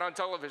seen that on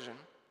television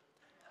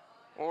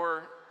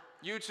or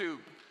YouTube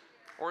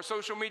or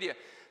social media?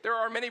 There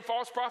are many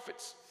false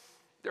prophets.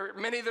 There are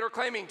many that are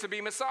claiming to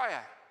be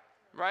Messiah,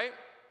 right?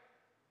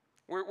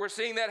 We're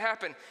seeing that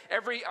happen.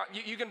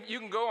 You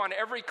can go on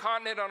every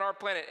continent on our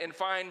planet and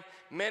find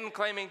men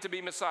claiming to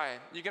be Messiah.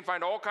 You can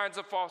find all kinds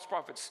of false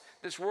prophets.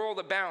 This world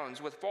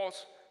abounds with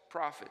false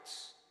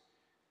prophets.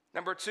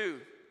 Number 2,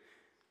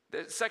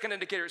 the second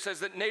indicator, it says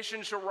that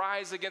nation shall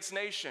rise against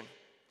nation.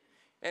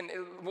 And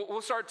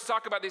we'll start to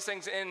talk about these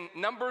things in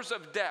numbers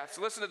of deaths.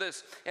 Listen to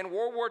this. In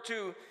World War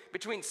II,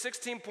 between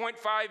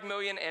 16.5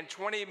 million and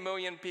 20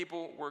 million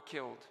people were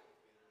killed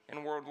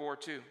in World War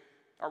I,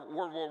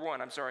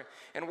 I'm sorry.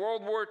 In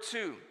World War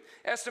II,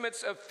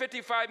 estimates of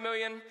 55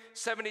 million,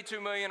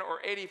 72 million, or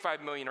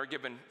 85 million are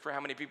given for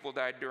how many people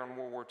died during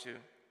World War II.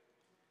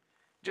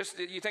 Just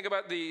you think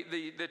about the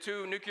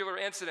 2 nuclear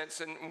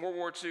incidents in World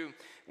War II,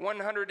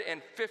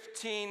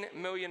 115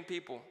 million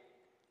people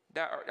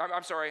died.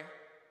 I'm sorry.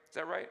 Is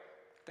that right?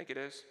 I think it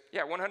is.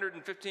 Yeah,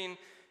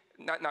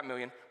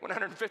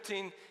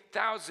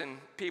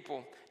 115,000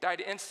 people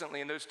died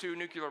instantly in those 2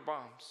 nuclear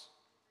bombs.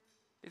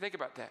 You think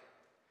about that.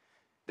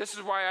 This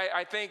is why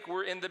I think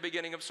we're in the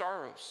beginning of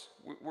sorrows.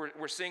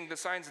 We're seeing the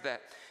signs of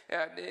that.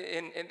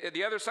 And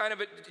the other sign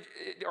of it,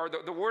 or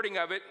the wording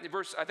of it,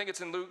 I think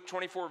it's in Luke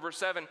 24, verse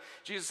 7,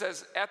 Jesus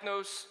says,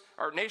 ethnos,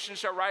 or nation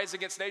shall rise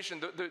against nation.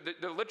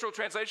 The literal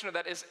translation of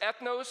that is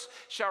ethnos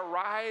shall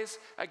rise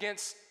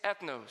against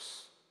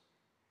ethnos.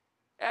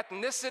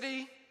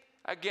 Ethnicity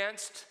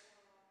against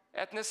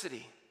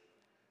ethnicity.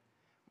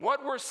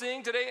 What we're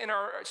seeing today in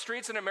our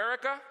streets in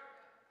America,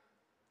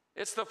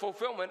 it's the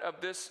fulfillment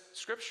of this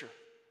scripture.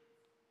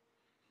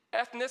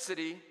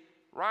 Ethnicity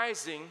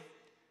rising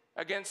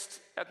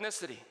against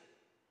ethnicity.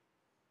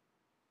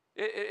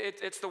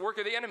 It's the work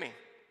of the enemy.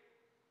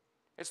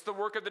 It's the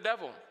work of the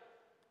devil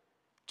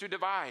to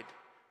divide.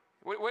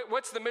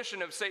 What's the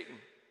mission of Satan?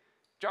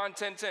 John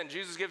 10:10,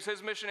 Jesus gives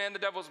his mission and the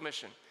devil's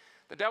mission.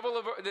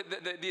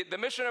 The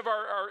mission of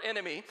our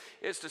enemy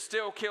is to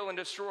steal, kill, and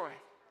destroy,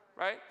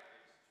 right?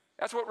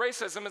 That's what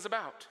racism is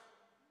about.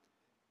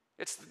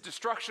 It's the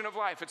destruction of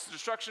life. It's the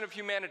destruction of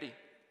humanity,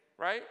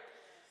 right?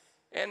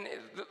 And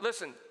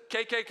listen,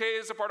 KKK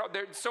is a part of,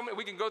 there's so many,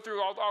 we can go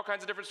through all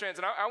kinds of different strands.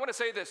 And I want to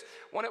say this,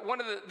 one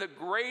of the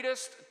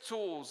greatest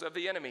tools of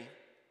the enemy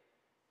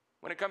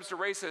when it comes to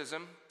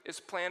racism is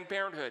Planned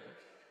Parenthood.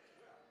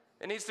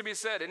 It needs to be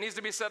said. It needs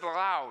to be said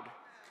loud.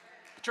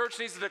 The church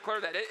needs to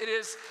declare that. It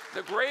is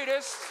the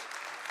greatest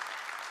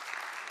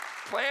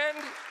planned.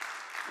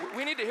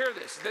 We need to hear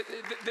this.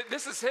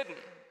 This is hidden.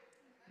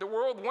 The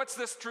world wants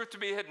this truth to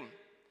be hidden.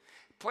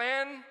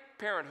 Planned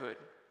Parenthood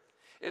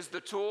is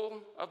the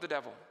tool of the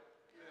devil.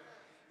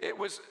 It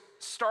was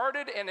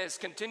started and has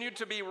continued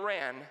to be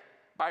ran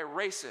by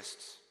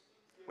racists.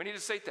 We need to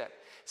state that.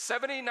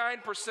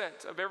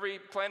 79% of every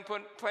Planned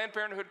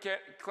Parenthood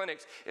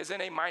clinics is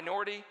in a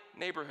minority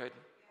neighborhood.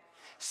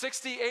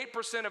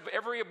 68% of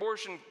every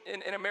abortion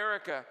in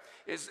America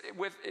is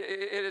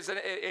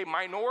a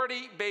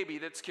minority baby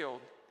that's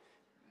killed.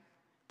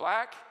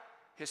 Black,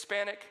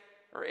 Hispanic,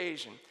 or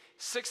Asian.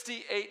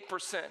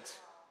 68%.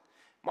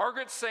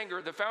 Margaret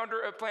Sanger, the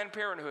founder of Planned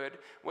Parenthood,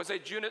 was a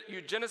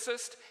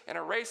eugenicist and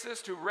a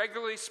racist who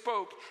regularly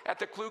spoke at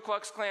the Ku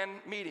Klux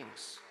Klan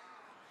meetings.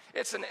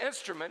 It's an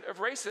instrument of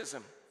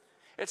racism.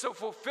 It's a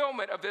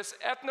fulfillment of this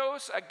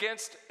ethnos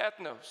against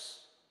ethnos.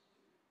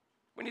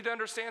 We need to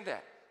understand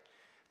that.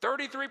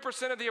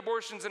 33% of the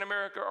abortions in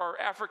America are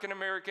African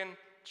American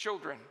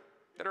children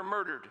that are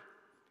murdered.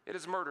 It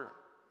is murder.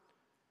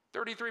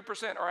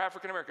 33% are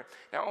African American.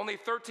 Now, only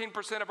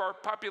 13% of our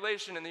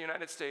population in the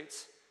United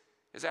States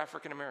is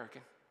African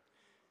American.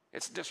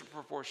 It's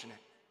disproportionate.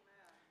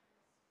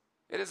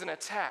 It is an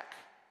attack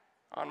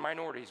on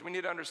minorities. We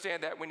need to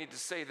understand that. We need to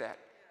say that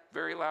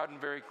very loud and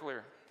very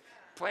clear.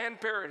 Planned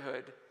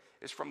Parenthood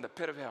is from the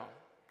pit of hell.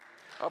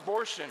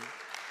 Abortion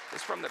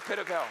is from the pit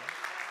of hell.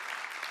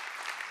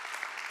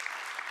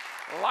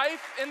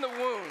 Life in the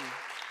womb.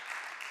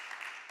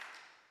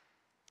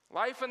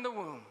 Life in the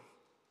womb.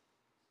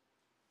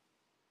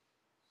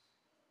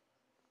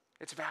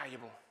 It's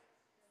valuable.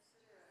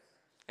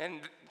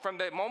 And from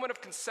the moment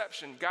of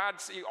conception,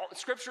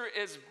 Scripture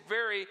is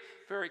very,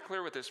 very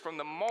clear with this. From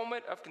the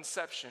moment of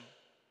conception,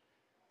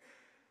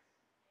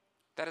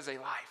 that is a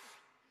life.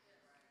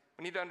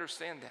 We need to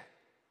understand that.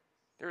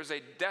 There is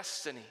a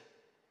destiny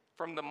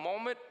from the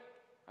moment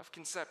of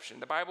conception.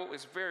 The Bible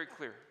is very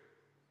clear.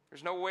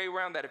 There's no way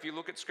around that if you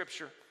look at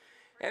Scripture.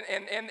 And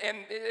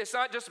it's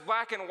not just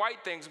black and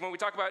white things. When we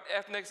talk about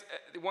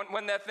one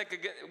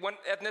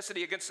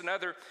ethnicity against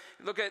another,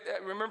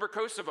 remember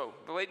Kosovo,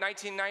 the late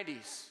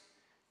 1990s,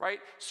 right?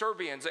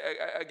 Serbians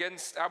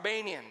against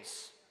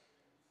Albanians,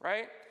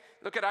 right?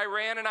 Look at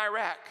Iran and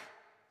Iraq.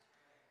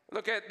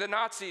 Look at the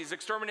Nazis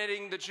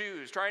exterminating the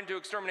Jews, trying to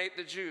exterminate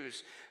the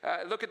Jews.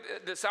 Look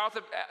at the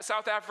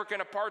South African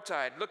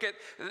apartheid. Look at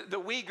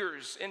the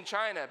Uyghurs in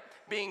China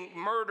being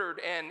murdered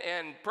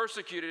and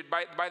persecuted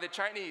by the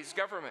Chinese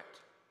government.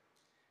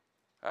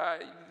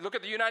 Look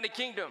at the United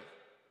Kingdom.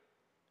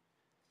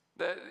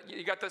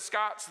 You got the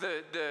Scots,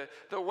 the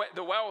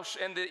Welsh,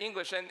 and the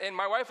English. And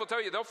my wife will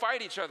tell you, they'll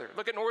fight each other.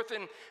 Look at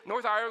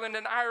North Ireland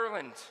and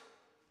Ireland.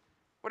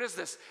 What is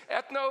this?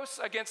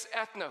 Ethnos against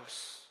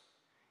ethnos.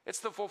 It's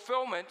the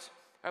fulfillment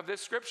of this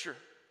scripture.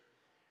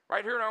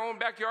 Right here in our own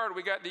backyard,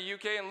 we got the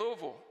UK and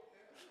Louisville.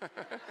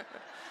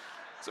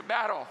 It's a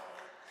battle.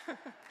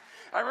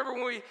 I remember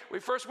when we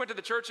first went to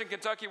the church in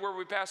Kentucky where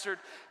we pastored,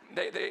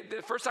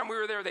 the first time we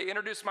were there, they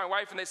introduced my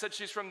wife and they said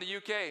she's from the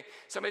UK.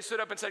 Somebody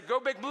stood up and said, "Go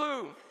Big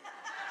Blue."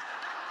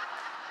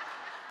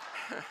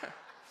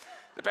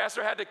 The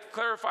pastor had to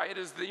clarify, it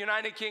is the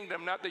United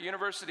Kingdom, not the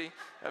University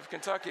of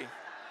Kentucky.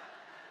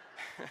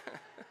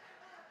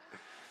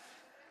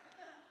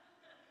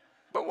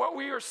 But what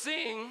we are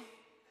seeing,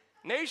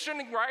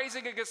 nation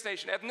rising against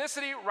nation,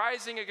 ethnicity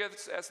rising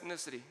against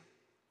ethnicity.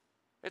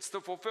 It's the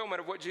fulfillment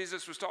of what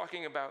Jesus was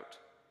talking about.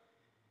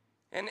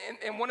 And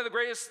one of the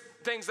greatest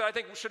things that I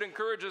think should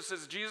encourage us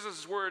is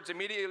Jesus' words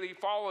immediately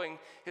following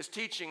his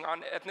teaching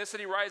on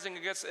ethnicity rising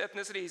against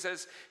ethnicity. He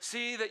says,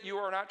 "See that you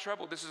are not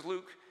troubled." This is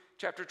Luke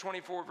chapter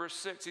 24, verse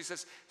 6. He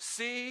says,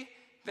 "See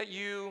that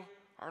you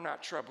are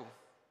not troubled."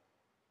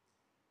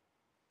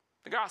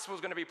 The gospel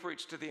is going to be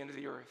preached to the end of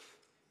the earth.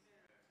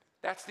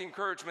 That's the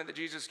encouragement that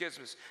Jesus gives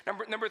us.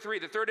 Number three,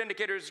 the third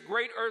indicator is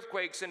great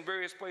earthquakes in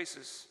various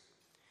places.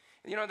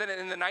 You know that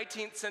in the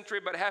 19th century,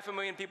 about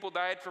 500,000 people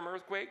died from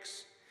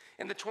earthquakes.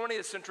 In the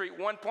 20th century,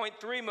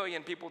 1.3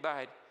 million people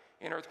died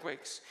in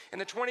earthquakes. In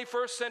the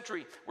 21st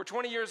century, we're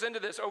 20 years into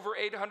this, over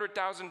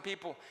 800,000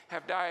 people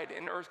have died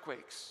in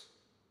earthquakes.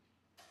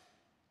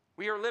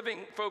 We are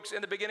living, folks,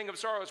 in the beginning of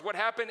sorrows. What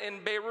happened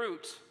in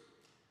Beirut?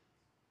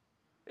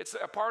 It's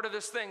a part of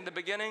this thing, the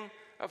beginning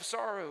of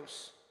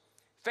sorrows.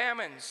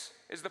 Famines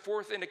is the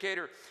fourth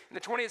indicator. In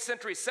the 20th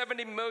century,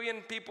 70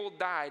 million people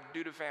died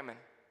due to famine.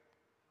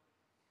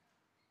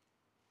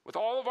 With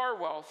all of our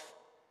wealth,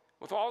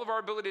 With all of our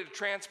ability to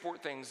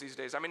transport things these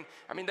days. I mean,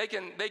 they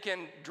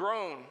can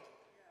drone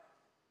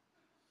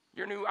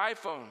your new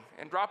iPhone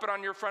and drop it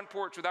on your front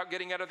porch without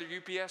getting out of their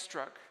UPS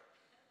truck.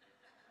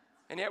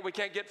 And yet we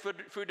can't get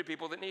food to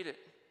people that need it.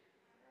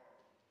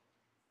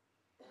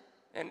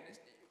 And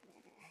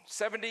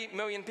 70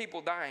 million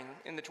people dying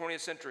in the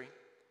 20th century.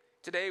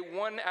 Today,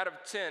 1 out of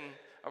 10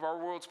 of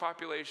our world's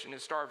population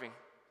is starving.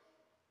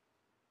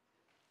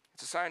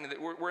 It's a sign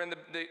that we're in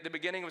the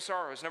beginning of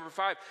sorrows. Number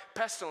 5,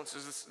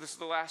 pestilences. This is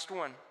the last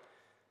one.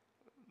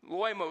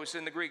 Loimos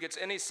in the Greek. It's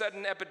any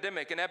sudden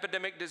epidemic, an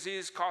epidemic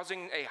disease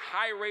causing a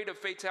high rate of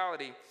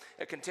fatality,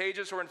 a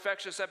contagious or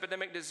infectious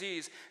epidemic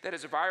disease that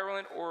is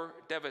virulent or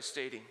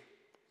devastating.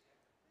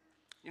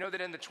 You know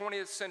that in the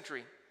 20th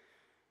century,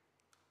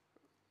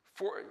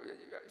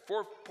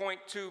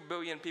 4.2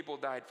 billion people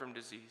died from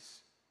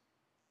disease.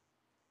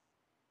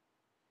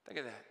 Think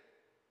of that.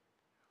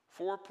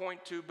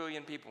 4.2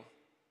 billion people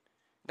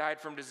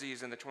died from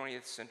disease in the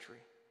 20th century.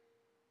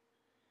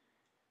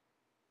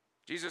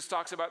 Jesus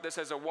talks about this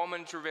as a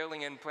woman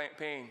travailing in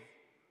pain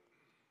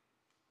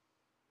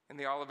in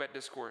the Olivet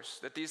Discourse,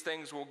 that these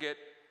things will get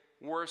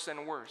worse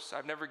and worse.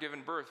 I've never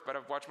given birth, but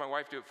I've watched my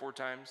wife do it 4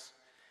 times,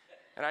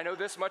 and I know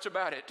this much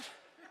about it,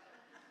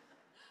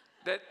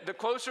 that the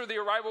closer the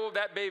arrival of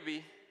that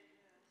baby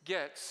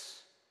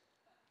gets,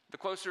 the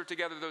closer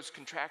together those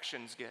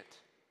contractions get.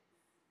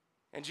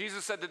 And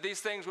Jesus said that these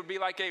things would be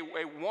like a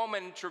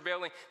woman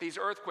travailing, these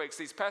earthquakes,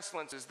 these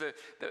pestilences, the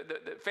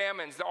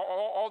famines,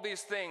 all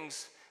these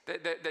things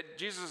that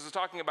Jesus is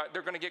talking about.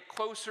 They're going to get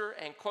closer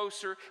and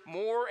closer,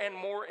 more and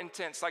more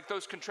intense. Like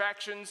those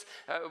contractions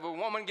of a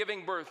woman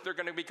giving birth, they're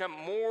going to become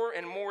more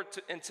and more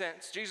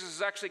intense. Jesus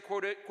is actually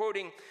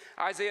quoting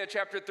Isaiah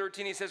chapter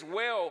 13. He says,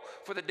 "Wail,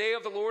 for the day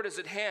of the Lord is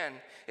at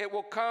hand. It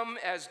will come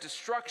as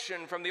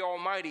destruction from the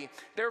Almighty.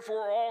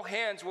 Therefore all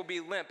hands will be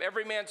limp.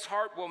 Every man's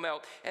heart will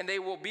melt, and they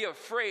will be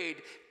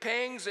afraid.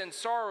 Pangs and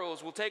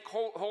sorrows will take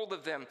hold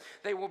of them.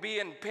 They will be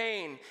in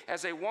pain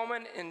as a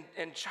woman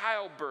in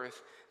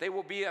childbirth. They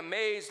will be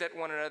amazed at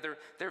one another.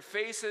 Their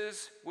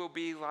faces will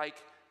be like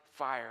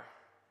fire."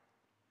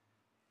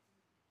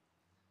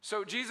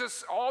 So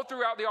Jesus, all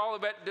throughout the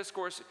Olivet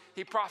Discourse,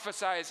 he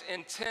prophesies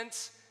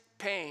intense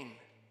pain,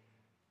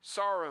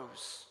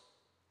 sorrows,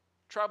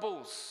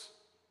 troubles.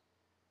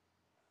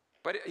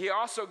 But he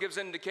also gives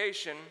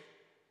indication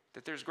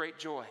that there's great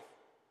joy.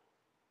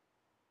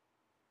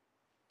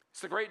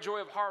 It's the great joy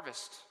of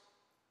harvest.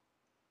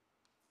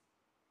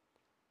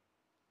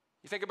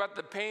 You think about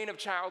the pain of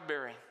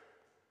childbearing.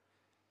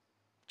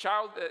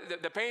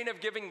 The pain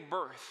of giving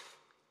birth,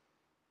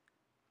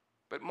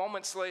 but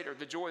moments later,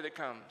 the joy that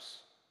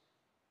comes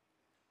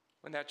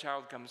when that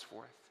child comes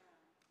forth.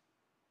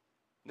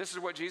 This is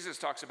what Jesus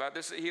talks about.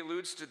 He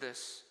alludes to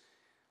this.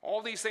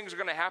 All these things are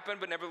going to happen,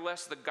 but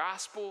nevertheless, the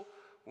gospel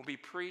will be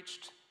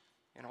preached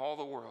in all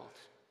the world.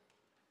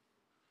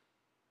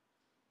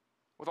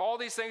 With all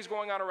these things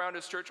going on around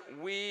us, church,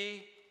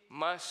 we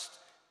must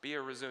be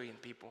a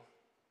resilient people.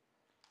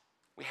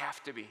 We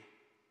have to be.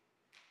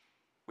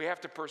 We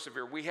have to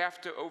persevere. We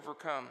have to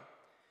overcome.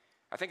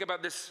 I think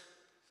about this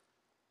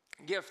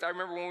gift. I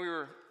remember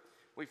when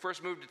we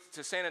first moved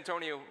to San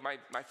Antonio, my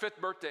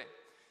 5th birthday. It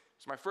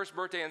was my first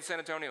birthday in San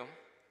Antonio.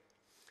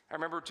 I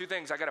remember 2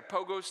 things. I got a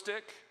pogo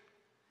stick.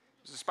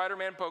 It was a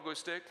Spider-Man pogo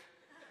stick.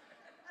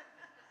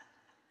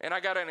 And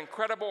I got an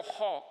Incredible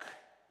Hulk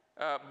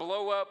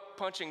blow-up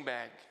punching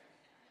bag.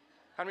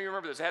 How many of you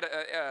remember this? It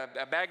had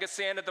a bag of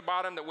sand at the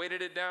bottom that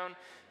weighted it down.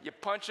 You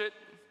punch it.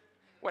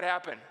 What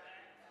happened?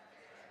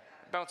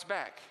 Bounce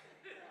back.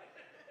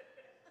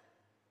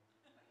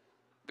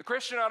 The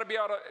Christian ought to be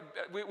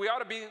we ought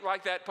to be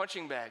like that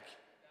punching bag.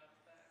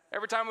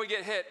 Every time we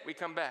get hit, we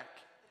come back.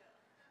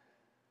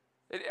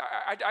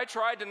 I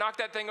tried to knock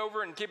that thing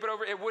over and keep it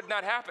over. It would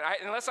not happen.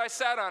 Unless I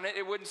sat on it,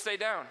 it wouldn't stay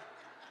down.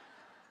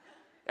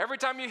 Every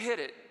time you hit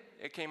it,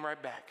 it came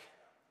right back.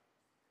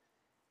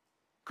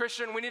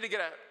 Christian, we need to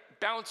get a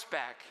bounce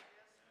back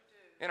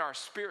in our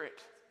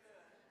spirit.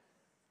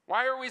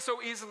 Why are we so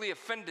easily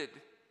offended?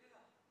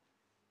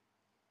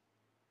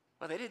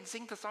 Well, they didn't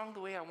sing the song the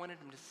way I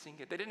wanted them to sing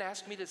it. They didn't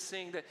ask me to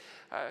sing.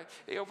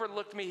 They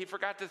overlooked me. He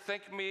forgot to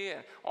thank me.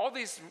 And all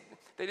these,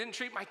 they didn't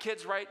treat my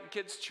kids right in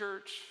kids'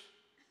 church.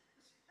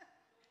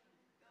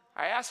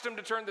 I asked them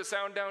to turn the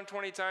sound down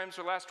 20 times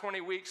for the last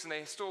 20 weeks, and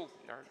they still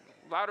are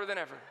louder than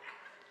ever.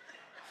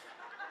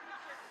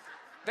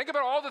 Think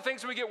about all the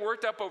things we get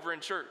worked up over in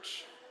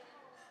church.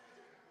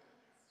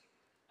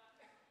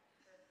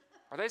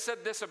 Or they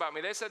said this about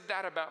me. They said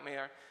that about me.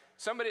 Or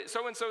somebody,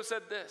 so-and-so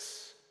said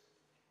this.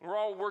 We're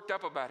all worked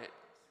up about it.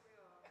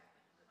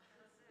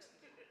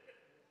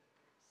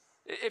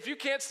 If you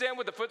can't stand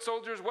with the foot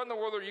soldiers, what in the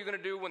world are you going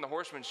to do when the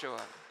horsemen show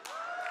up?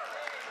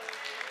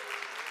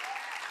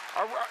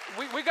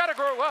 We got to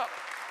grow up.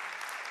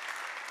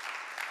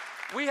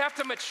 We have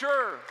to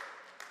mature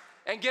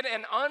and get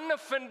an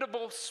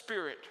unoffendable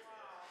spirit.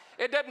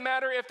 It doesn't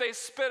matter if they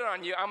spit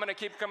on you, I'm going to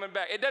keep coming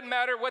back. It doesn't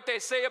matter what they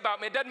say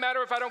about me. It doesn't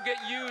matter if I don't get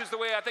used the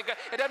way I think.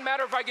 It doesn't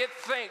matter if I get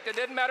thanked. It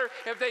doesn't matter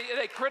if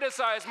they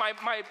criticize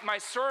my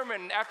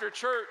sermon after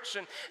church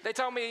and they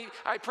tell me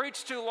I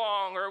preached too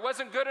long or it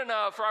wasn't good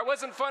enough or I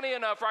wasn't funny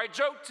enough or I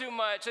joked too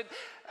much.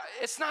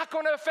 It's not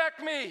going to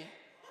affect me.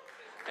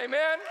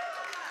 Amen?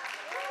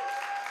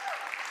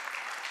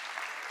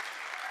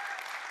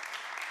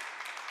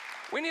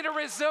 We need a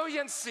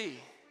resiliency.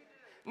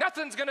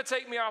 Nothing's going to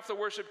take me off the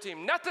worship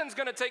team. Nothing's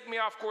going to take me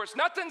off course.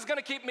 Nothing's going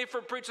to keep me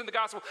from preaching the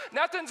gospel.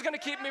 Nothing's going to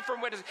keep me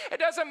from witnessing. It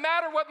doesn't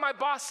matter what my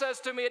boss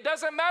says to me. It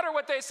doesn't matter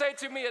what they say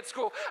to me at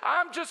school.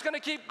 I'm just going to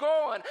keep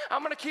going.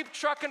 I'm going to keep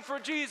trucking for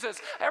Jesus.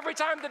 Every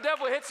time the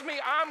devil hits me,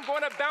 I'm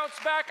going to bounce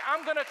back.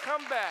 I'm going to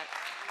come back.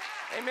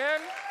 Amen?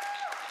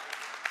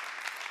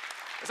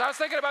 As I was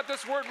thinking about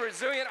this word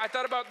resilient, I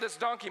thought about this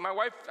donkey. My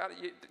wife,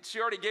 she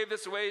already gave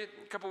this away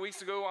a couple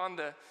weeks ago on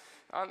the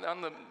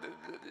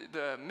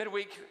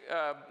midweek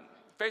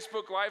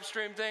Facebook live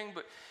stream thing,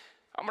 but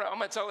I'm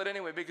gonna tell it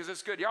anyway because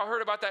it's good. Y'all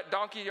heard about that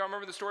donkey? Y'all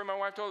remember the story my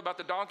wife told about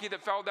the donkey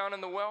that fell down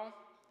in the well?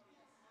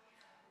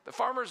 The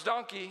farmer's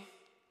donkey,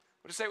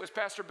 we'll just say it was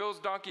Pastor Bill's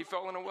donkey,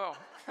 fell in a well.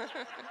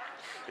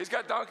 He's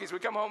got donkeys. We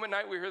come home at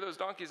night, we hear those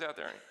donkeys out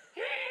there.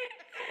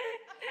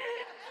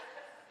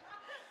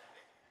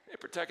 They're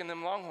protecting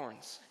them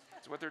longhorns.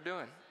 That's what they're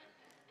doing.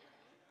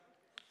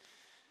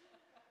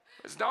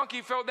 His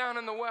donkey fell down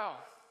in the well.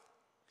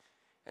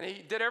 And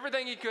he did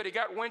everything he could. He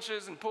got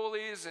winches and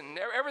pulleys and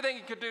everything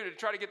he could do to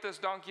try to get this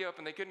donkey up,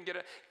 and they couldn't get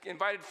it.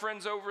 Invited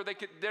friends over.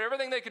 Did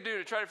everything they could do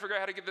to try to figure out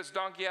how to get this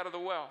donkey out of the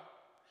well.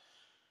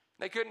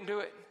 They couldn't do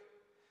it.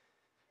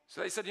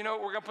 So they said, you know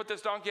what, we're going to put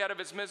this donkey out of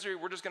its misery.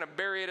 We're just going to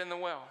bury it in the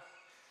well.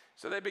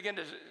 So they began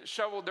to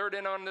shovel dirt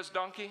in on this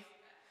donkey.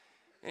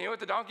 And you know what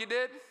the donkey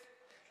did?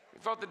 He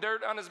felt the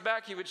dirt on his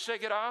back. He would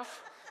shake it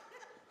off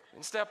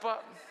and step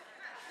up.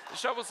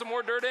 Shovel some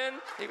more dirt in.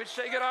 He would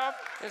shake it off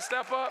and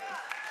step up.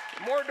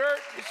 More dirt,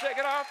 he'd shake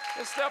it off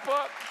and step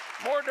up.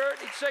 More dirt,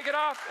 he'd shake it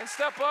off and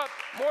step up.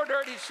 More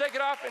dirt, he'd shake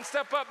it off and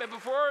step up. And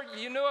before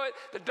you knew it,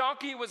 the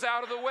donkey was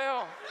out of the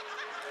well.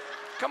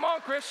 Come on,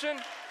 Christian,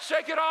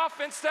 shake it off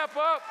and step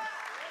up.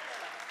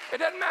 It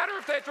doesn't matter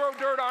if they throw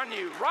dirt on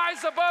you.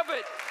 Rise above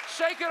it,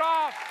 shake it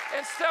off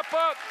and step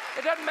up.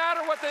 It doesn't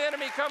matter what the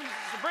enemy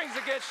brings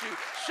against you.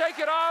 Shake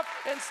it off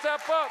and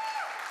step up.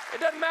 It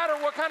doesn't matter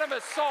what kind of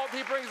assault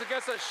he brings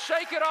against us.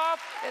 Shake it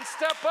off and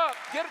step up.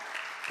 Get it.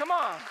 Come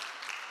on.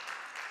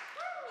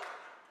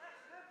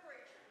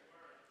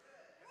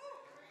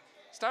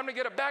 It's time to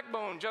get a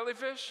backbone,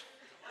 jellyfish.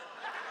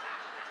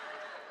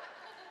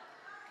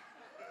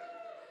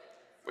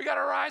 We got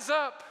to rise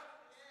up.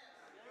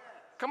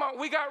 Come on,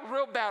 we got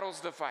real battles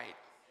to fight.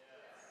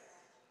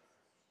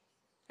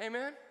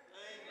 Amen?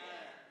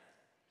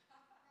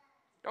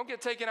 Don't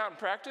get taken out in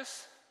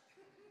practice.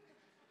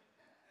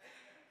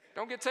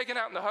 Don't get taken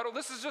out in the huddle.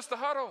 This is just the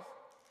huddle.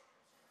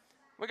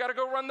 We got to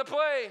go run the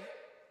play.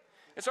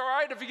 It's all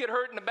right if you get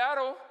hurt in the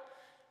battle.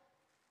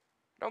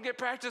 Don't get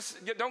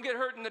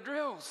hurt in the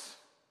drills.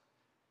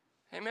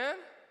 Amen? Amen.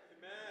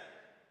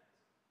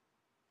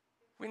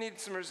 We need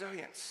some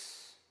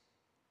resilience.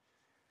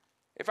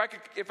 If I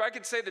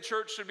could say the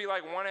church should be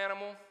like one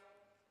animal,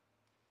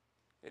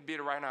 it'd be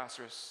the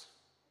rhinoceros.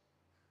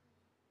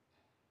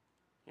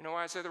 You know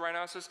why I say the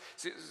rhinoceros?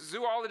 See,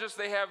 zoologists,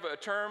 they have a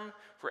term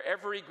for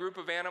every group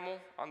of animal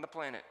on the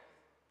planet.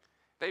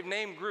 They've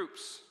named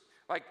groups.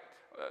 Like,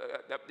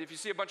 if you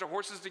see a bunch of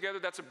horses together,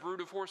 that's a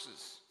brood of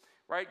horses.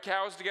 Right?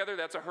 Cows together,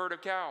 that's a herd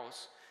of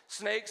cows.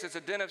 Snakes, it's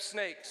a den of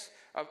snakes.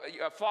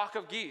 A flock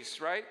of geese,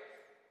 right?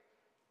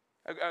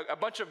 A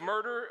bunch of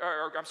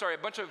a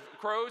bunch of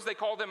crows, they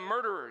call them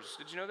murderers.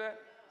 Did you know that?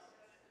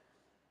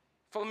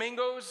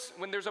 Flamingos,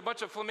 when there's a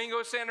bunch of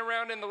flamingos standing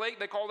around in the lake,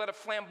 they call that a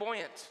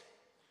flamboyant.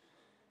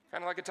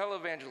 Kind of like a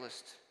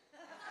televangelist.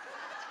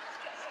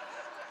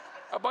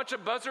 A bunch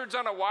of buzzards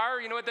on a wire,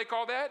 you know what they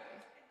call that?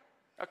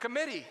 A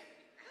committee.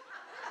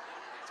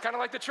 It's kind of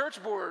like the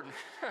church board.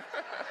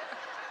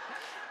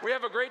 We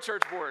have a great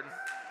church board.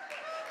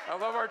 I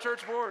love our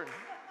church board.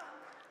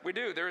 We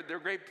do. They're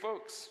great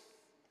folks.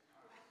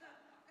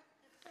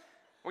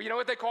 Well, you know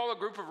what they call a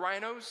group of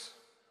rhinos?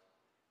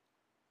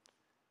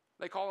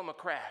 They call them a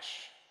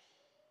crash.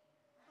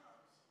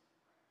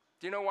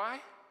 Do you know why?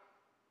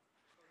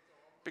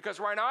 Because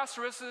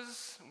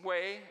rhinoceroses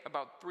weigh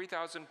about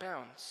 3,000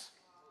 pounds.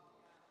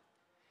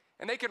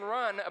 And they can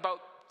run about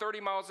 30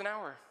 miles an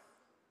hour.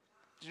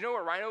 Did you know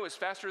a rhino is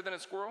faster than a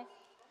squirrel?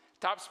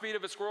 Top speed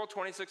of a squirrel,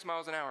 26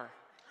 miles an hour.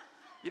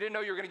 You didn't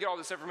know you were going to get all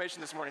this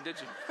information this morning, did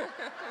you?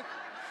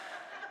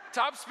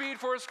 Top speed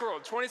for a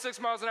squirrel,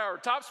 26 miles an hour.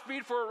 Top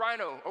speed for a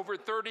rhino, over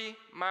 30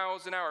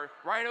 miles an hour.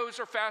 Rhinos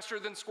are faster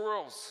than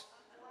squirrels.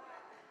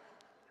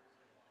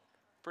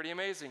 Pretty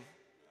amazing.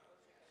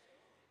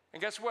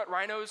 And guess what?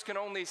 Rhinos can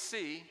only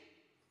see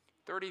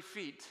 30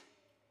 feet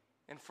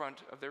in front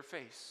of their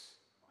face.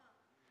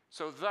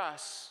 So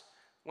thus,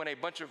 when a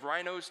bunch of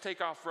rhinos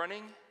take off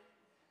running,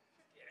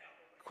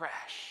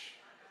 crash.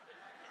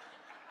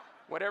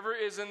 Whatever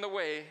is in the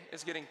way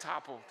is getting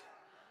toppled.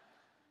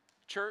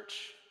 Church,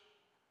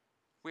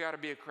 we ought to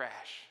be a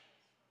crash.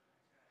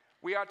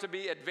 We ought to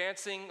be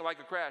advancing like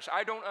a crash.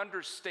 I don't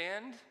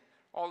understand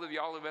all of the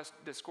Olivet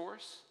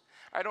discourse.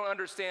 I don't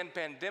understand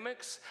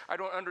pandemics. I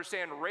don't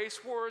understand race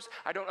wars.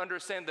 I don't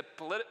understand the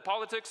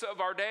politics of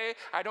our day.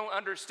 I don't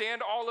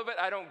understand all of it.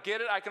 I don't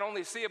get it. I can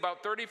only see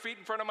about 30 feet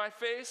in front of my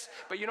face.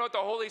 But you know what? The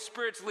Holy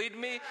Spirit's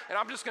leading me, and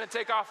I'm just going to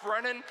take off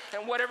running.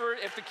 And whatever,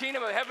 if the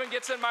kingdom of heaven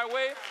gets in my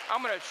way,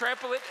 I'm going to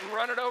trample it and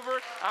run it over.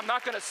 I'm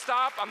not going to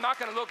stop. I'm not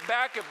going to look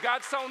back. If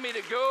God's telling me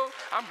to go,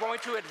 I'm going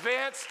to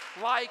advance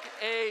like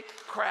a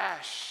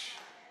crash.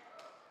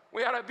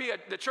 We ought to be,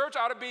 the church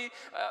ought to be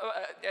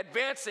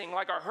advancing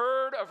like a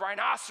herd of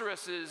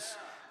rhinoceroses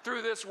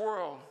through this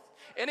world.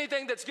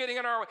 Anything that's getting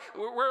in our way,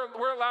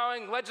 we're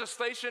allowing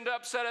legislation to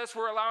upset us.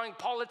 We're allowing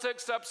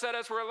politics to upset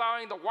us. We're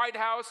allowing the White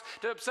House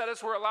to upset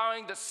us. We're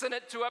allowing the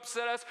Senate to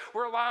upset us.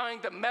 We're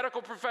allowing the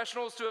medical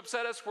professionals to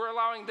upset us. We're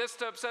allowing this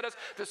to upset us,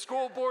 the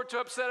school board to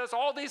upset us.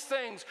 All these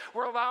things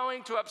we're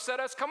allowing to upset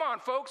us. Come on,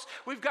 folks.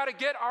 We've got to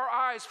get our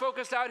eyes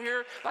focused out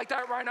here like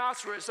that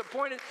rhinoceros.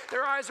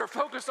 Their eyes are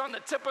focused on the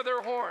tip of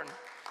their horn.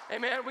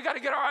 Amen. We got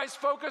to get our eyes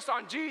focused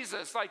on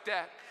Jesus like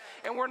that.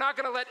 And we're not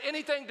going to let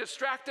anything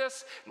distract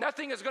us.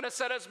 Nothing is going to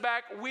set us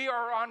back. We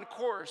are on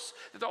course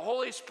that the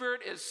Holy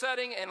Spirit is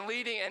setting and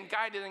leading and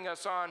guiding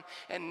us on.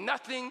 And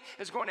nothing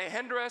is going to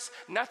hinder us.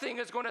 Nothing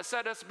is going to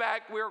set us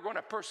back. We are going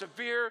to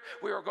persevere.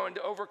 We are going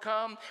to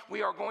overcome.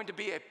 We are going to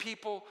be a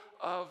people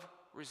of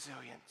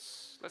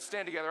resilience. Let's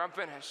stand together. I'm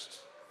finished.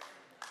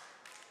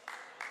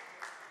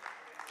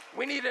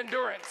 We need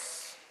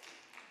endurance.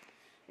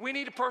 We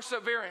need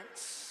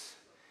perseverance.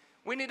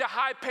 We need a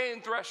high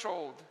pain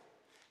threshold.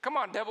 Come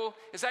on, devil.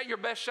 Is that your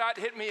best shot?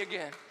 Hit me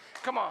again.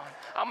 Come on.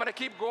 I'm going to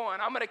keep going.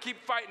 I'm going to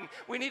keep fighting.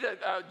 We need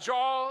a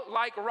jaw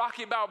like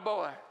Rocky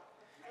Balboa.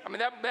 I mean,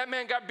 that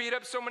man got beat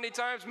up so many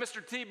times.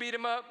 Mr. T beat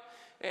him up,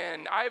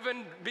 and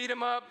Ivan beat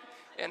him up,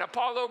 and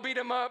Apollo beat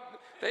him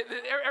up.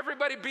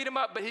 Everybody beat him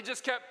up, but he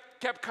just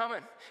kept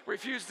coming,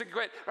 refused to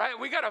quit. Right?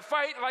 We got to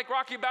fight like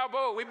Rocky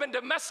Balboa. We've been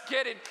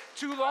domesticated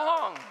too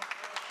long.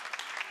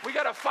 We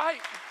got to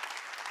fight,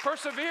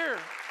 persevere.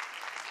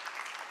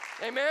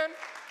 Amen?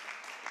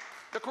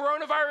 The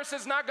coronavirus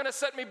is not going to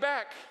set me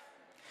back.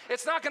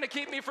 It's not going to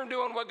keep me from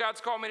doing what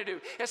God's called me to do.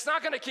 It's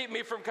not going to keep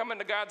me from coming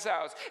to God's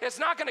house. It's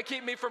not going to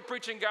keep me from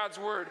preaching God's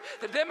word.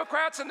 The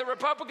Democrats and the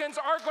Republicans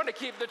aren't going to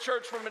keep the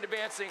church from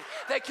advancing.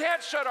 They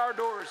can't shut our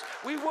doors.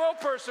 We will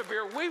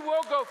persevere. We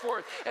will go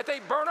forth. If they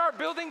burn our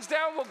buildings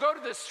down, we'll go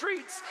to the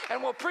streets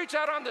and we'll preach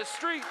out on the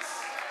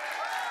streets.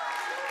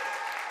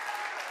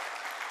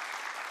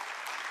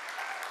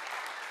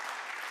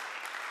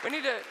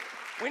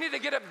 We need to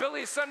get a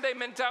Billy Sunday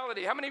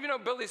mentality. How many of you know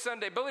Billy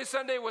Sunday? Billy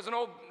Sunday was an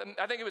old,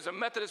 I think he was a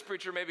Methodist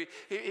preacher maybe.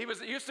 He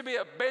used to be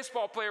a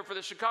baseball player for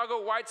the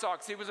Chicago White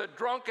Sox. He was a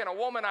drunk and a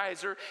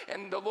womanizer,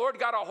 and the Lord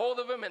got a hold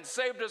of him and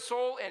saved his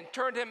soul and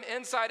turned him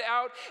inside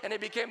out, and he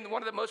became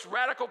one of the most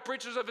radical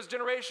preachers of his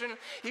generation.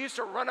 He used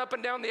to run up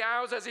and down the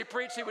aisles as he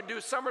preached. He would do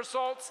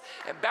somersaults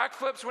and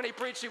backflips when he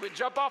preached. He would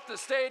jump off the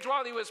stage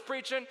while he was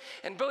preaching.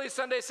 And Billy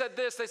Sunday said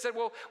this. They said,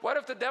 well, what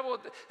if the devil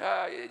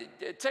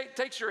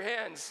takes your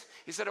hands?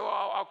 He said,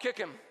 well, I'll kick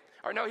him.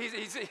 Or no,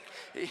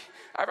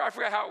 I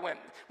forgot how it went.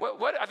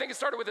 What? I think it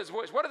started with his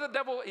voice. What if the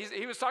devil,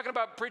 he was talking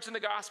about preaching the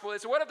gospel. They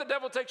said, what if the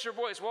devil takes your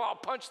voice? Well, I'll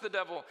punch the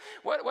devil.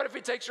 What if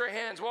he takes your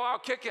hands? Well, I'll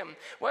kick him.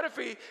 What if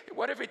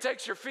he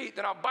takes your feet?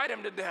 Then I'll bite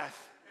him to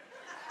death.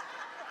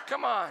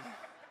 Come on.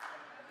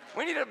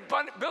 We need a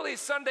Billy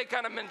Sunday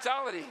kind of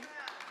mentality.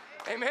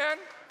 Amen?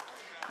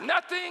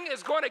 Nothing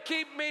is going to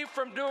keep me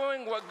from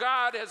doing what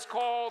God has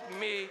called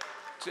me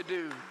to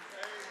do.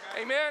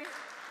 Amen?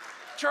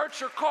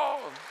 Church, you're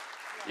called.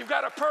 You've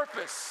got a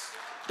purpose.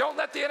 Don't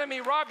let the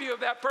enemy rob you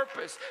of that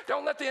purpose.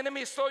 Don't let the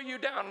enemy slow you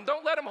down.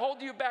 Don't let him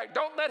hold you back.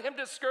 Don't let him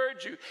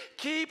discourage you.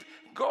 Keep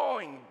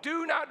going.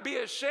 Do not be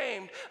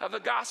ashamed of the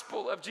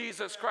gospel of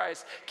Jesus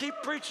Christ. Keep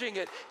preaching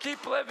it.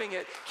 Keep living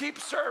it. Keep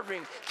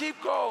serving.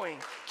 Keep going.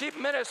 Keep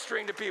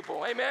ministering to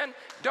people. Amen?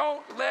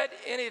 Don't let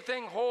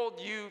anything hold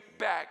you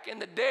back. In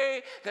the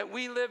day that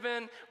we live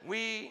in,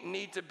 we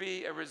need to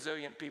be a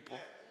resilient people.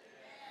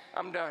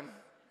 I'm done.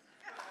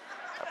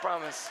 I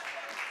promise.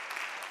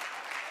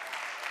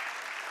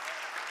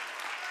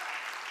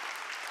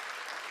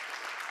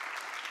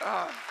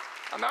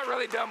 I'm not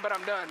really done, but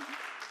I'm done.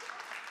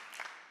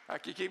 I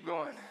can keep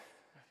going.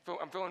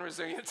 I'm feeling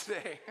resilient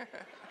today.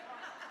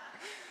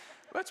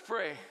 Let's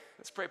pray.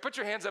 Let's pray. Put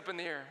your hands up in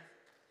the air.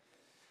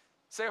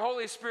 Say,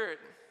 Holy Spirit,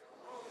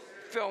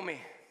 fill me.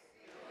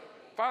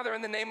 Father,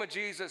 in the name of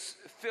Jesus,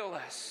 fill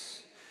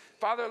us.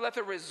 Father, let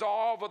the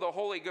resolve of the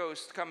Holy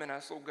Ghost come in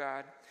us, oh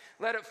God.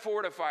 Let it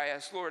fortify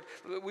us, Lord.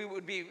 We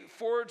would be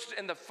forged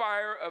in the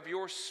fire of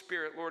your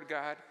Spirit, Lord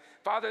God.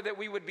 Father, that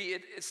we would be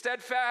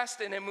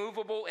steadfast and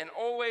immovable and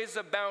always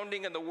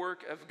abounding in the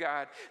work of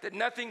God. That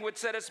nothing would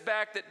set us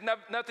back, that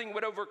nothing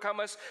would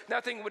overcome us,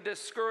 nothing would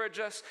discourage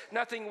us,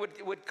 nothing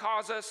would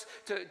cause us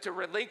to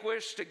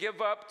relinquish, to give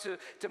up,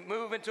 to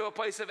move into a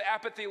place of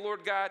apathy,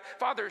 Lord God.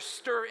 Father,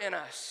 stir in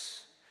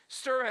us.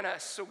 Stir in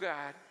us, oh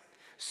God.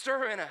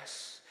 Stir in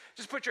us.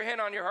 Just put your hand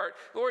on your heart.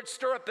 Lord,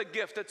 stir up the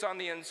gift that's on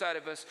the inside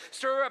of us.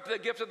 Stir up the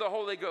gift of the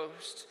Holy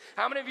Ghost.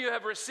 How many of you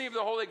have received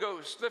the Holy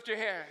Ghost? Lift your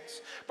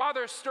hands.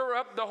 Father, stir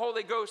up the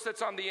Holy Ghost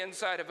that's on the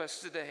inside of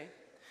us today.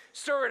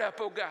 Stir it up,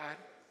 oh God.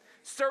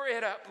 Stir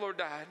it up, Lord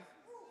God.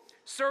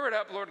 Stir it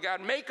up, Lord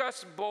God. Make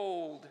us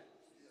bold.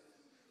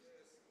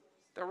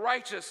 The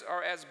righteous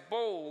are as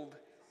bold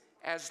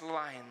as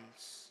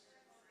lions.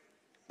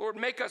 Lord,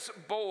 make us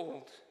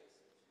bold.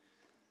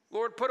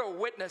 Lord, put a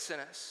witness in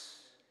us.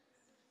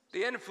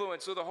 The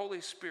influence of the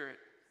Holy Spirit.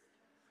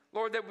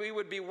 Lord, that we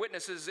would be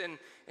witnesses in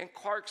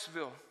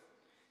Clarksville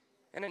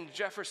and in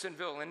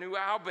Jeffersonville and New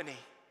Albany,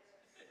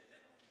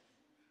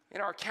 in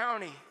our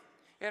county,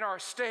 in our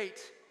state,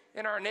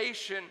 in our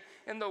nation,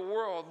 in the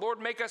world. Lord,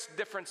 make us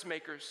difference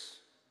makers.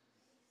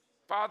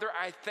 Father,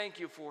 I thank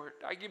you for it.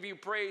 I give you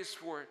praise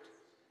for it.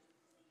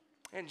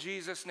 In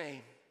Jesus'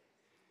 name.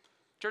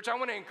 Church, I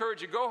want to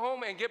encourage you, go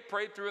home and get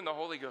prayed through in the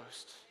Holy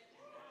Ghost.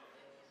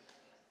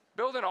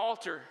 Build an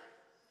altar.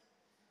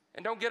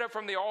 And don't get up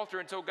from the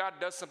altar until God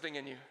does something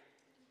in you.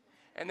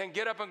 And then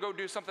get up and go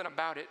do something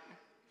about it.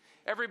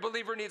 Every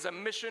believer needs a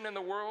mission in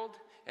the world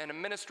and a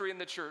ministry in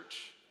the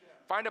church.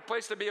 Find a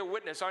place to be a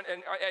witness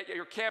at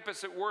your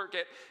campus, at work,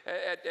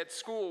 at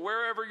school,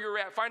 wherever you're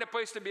at. Find a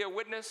place to be a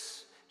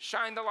witness.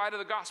 Shine the light of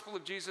the gospel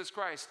of Jesus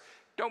Christ.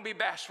 Don't be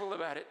bashful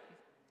about it.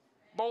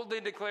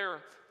 Boldly declare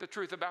the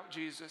truth about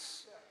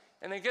Jesus.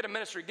 And then get a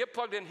ministry. Get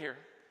plugged in here.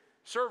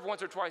 Serve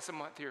once or twice a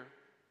month here.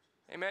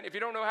 Amen. If you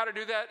don't know how to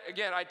do that,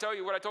 again, I tell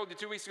you what I told you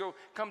 2 weeks ago.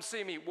 Come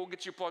see me. We'll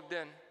get you plugged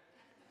in.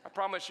 I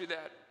promise you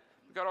that.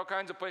 We've got all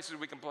kinds of places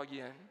we can plug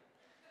you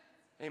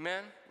in.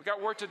 Amen. We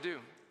got work to do.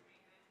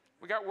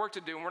 We got work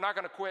to do, and we're not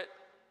going to quit.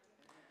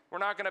 We're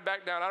not going to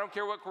back down. I don't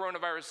care what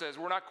coronavirus says.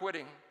 We're not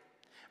quitting.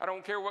 I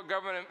don't care what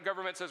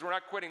government says. We're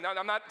not quitting. Now,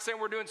 I'm not saying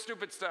we're doing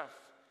stupid stuff.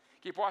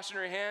 Keep washing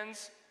your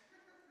hands.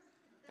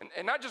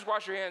 And not just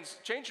wash your hands.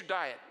 Change your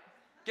diet.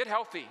 Get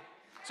healthy.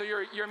 So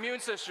your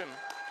immune system.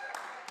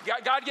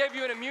 God gave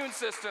you an immune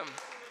system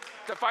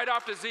to fight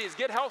off disease.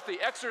 Get healthy,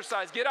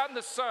 exercise, get out in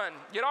the sun,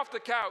 get off the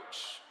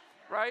couch,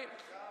 right?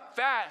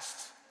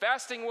 Fast.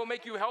 Fasting will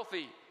make you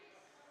healthy,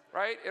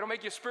 right? It'll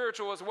make you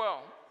spiritual as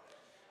well.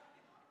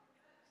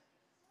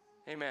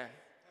 Amen.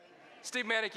 Steve Manick.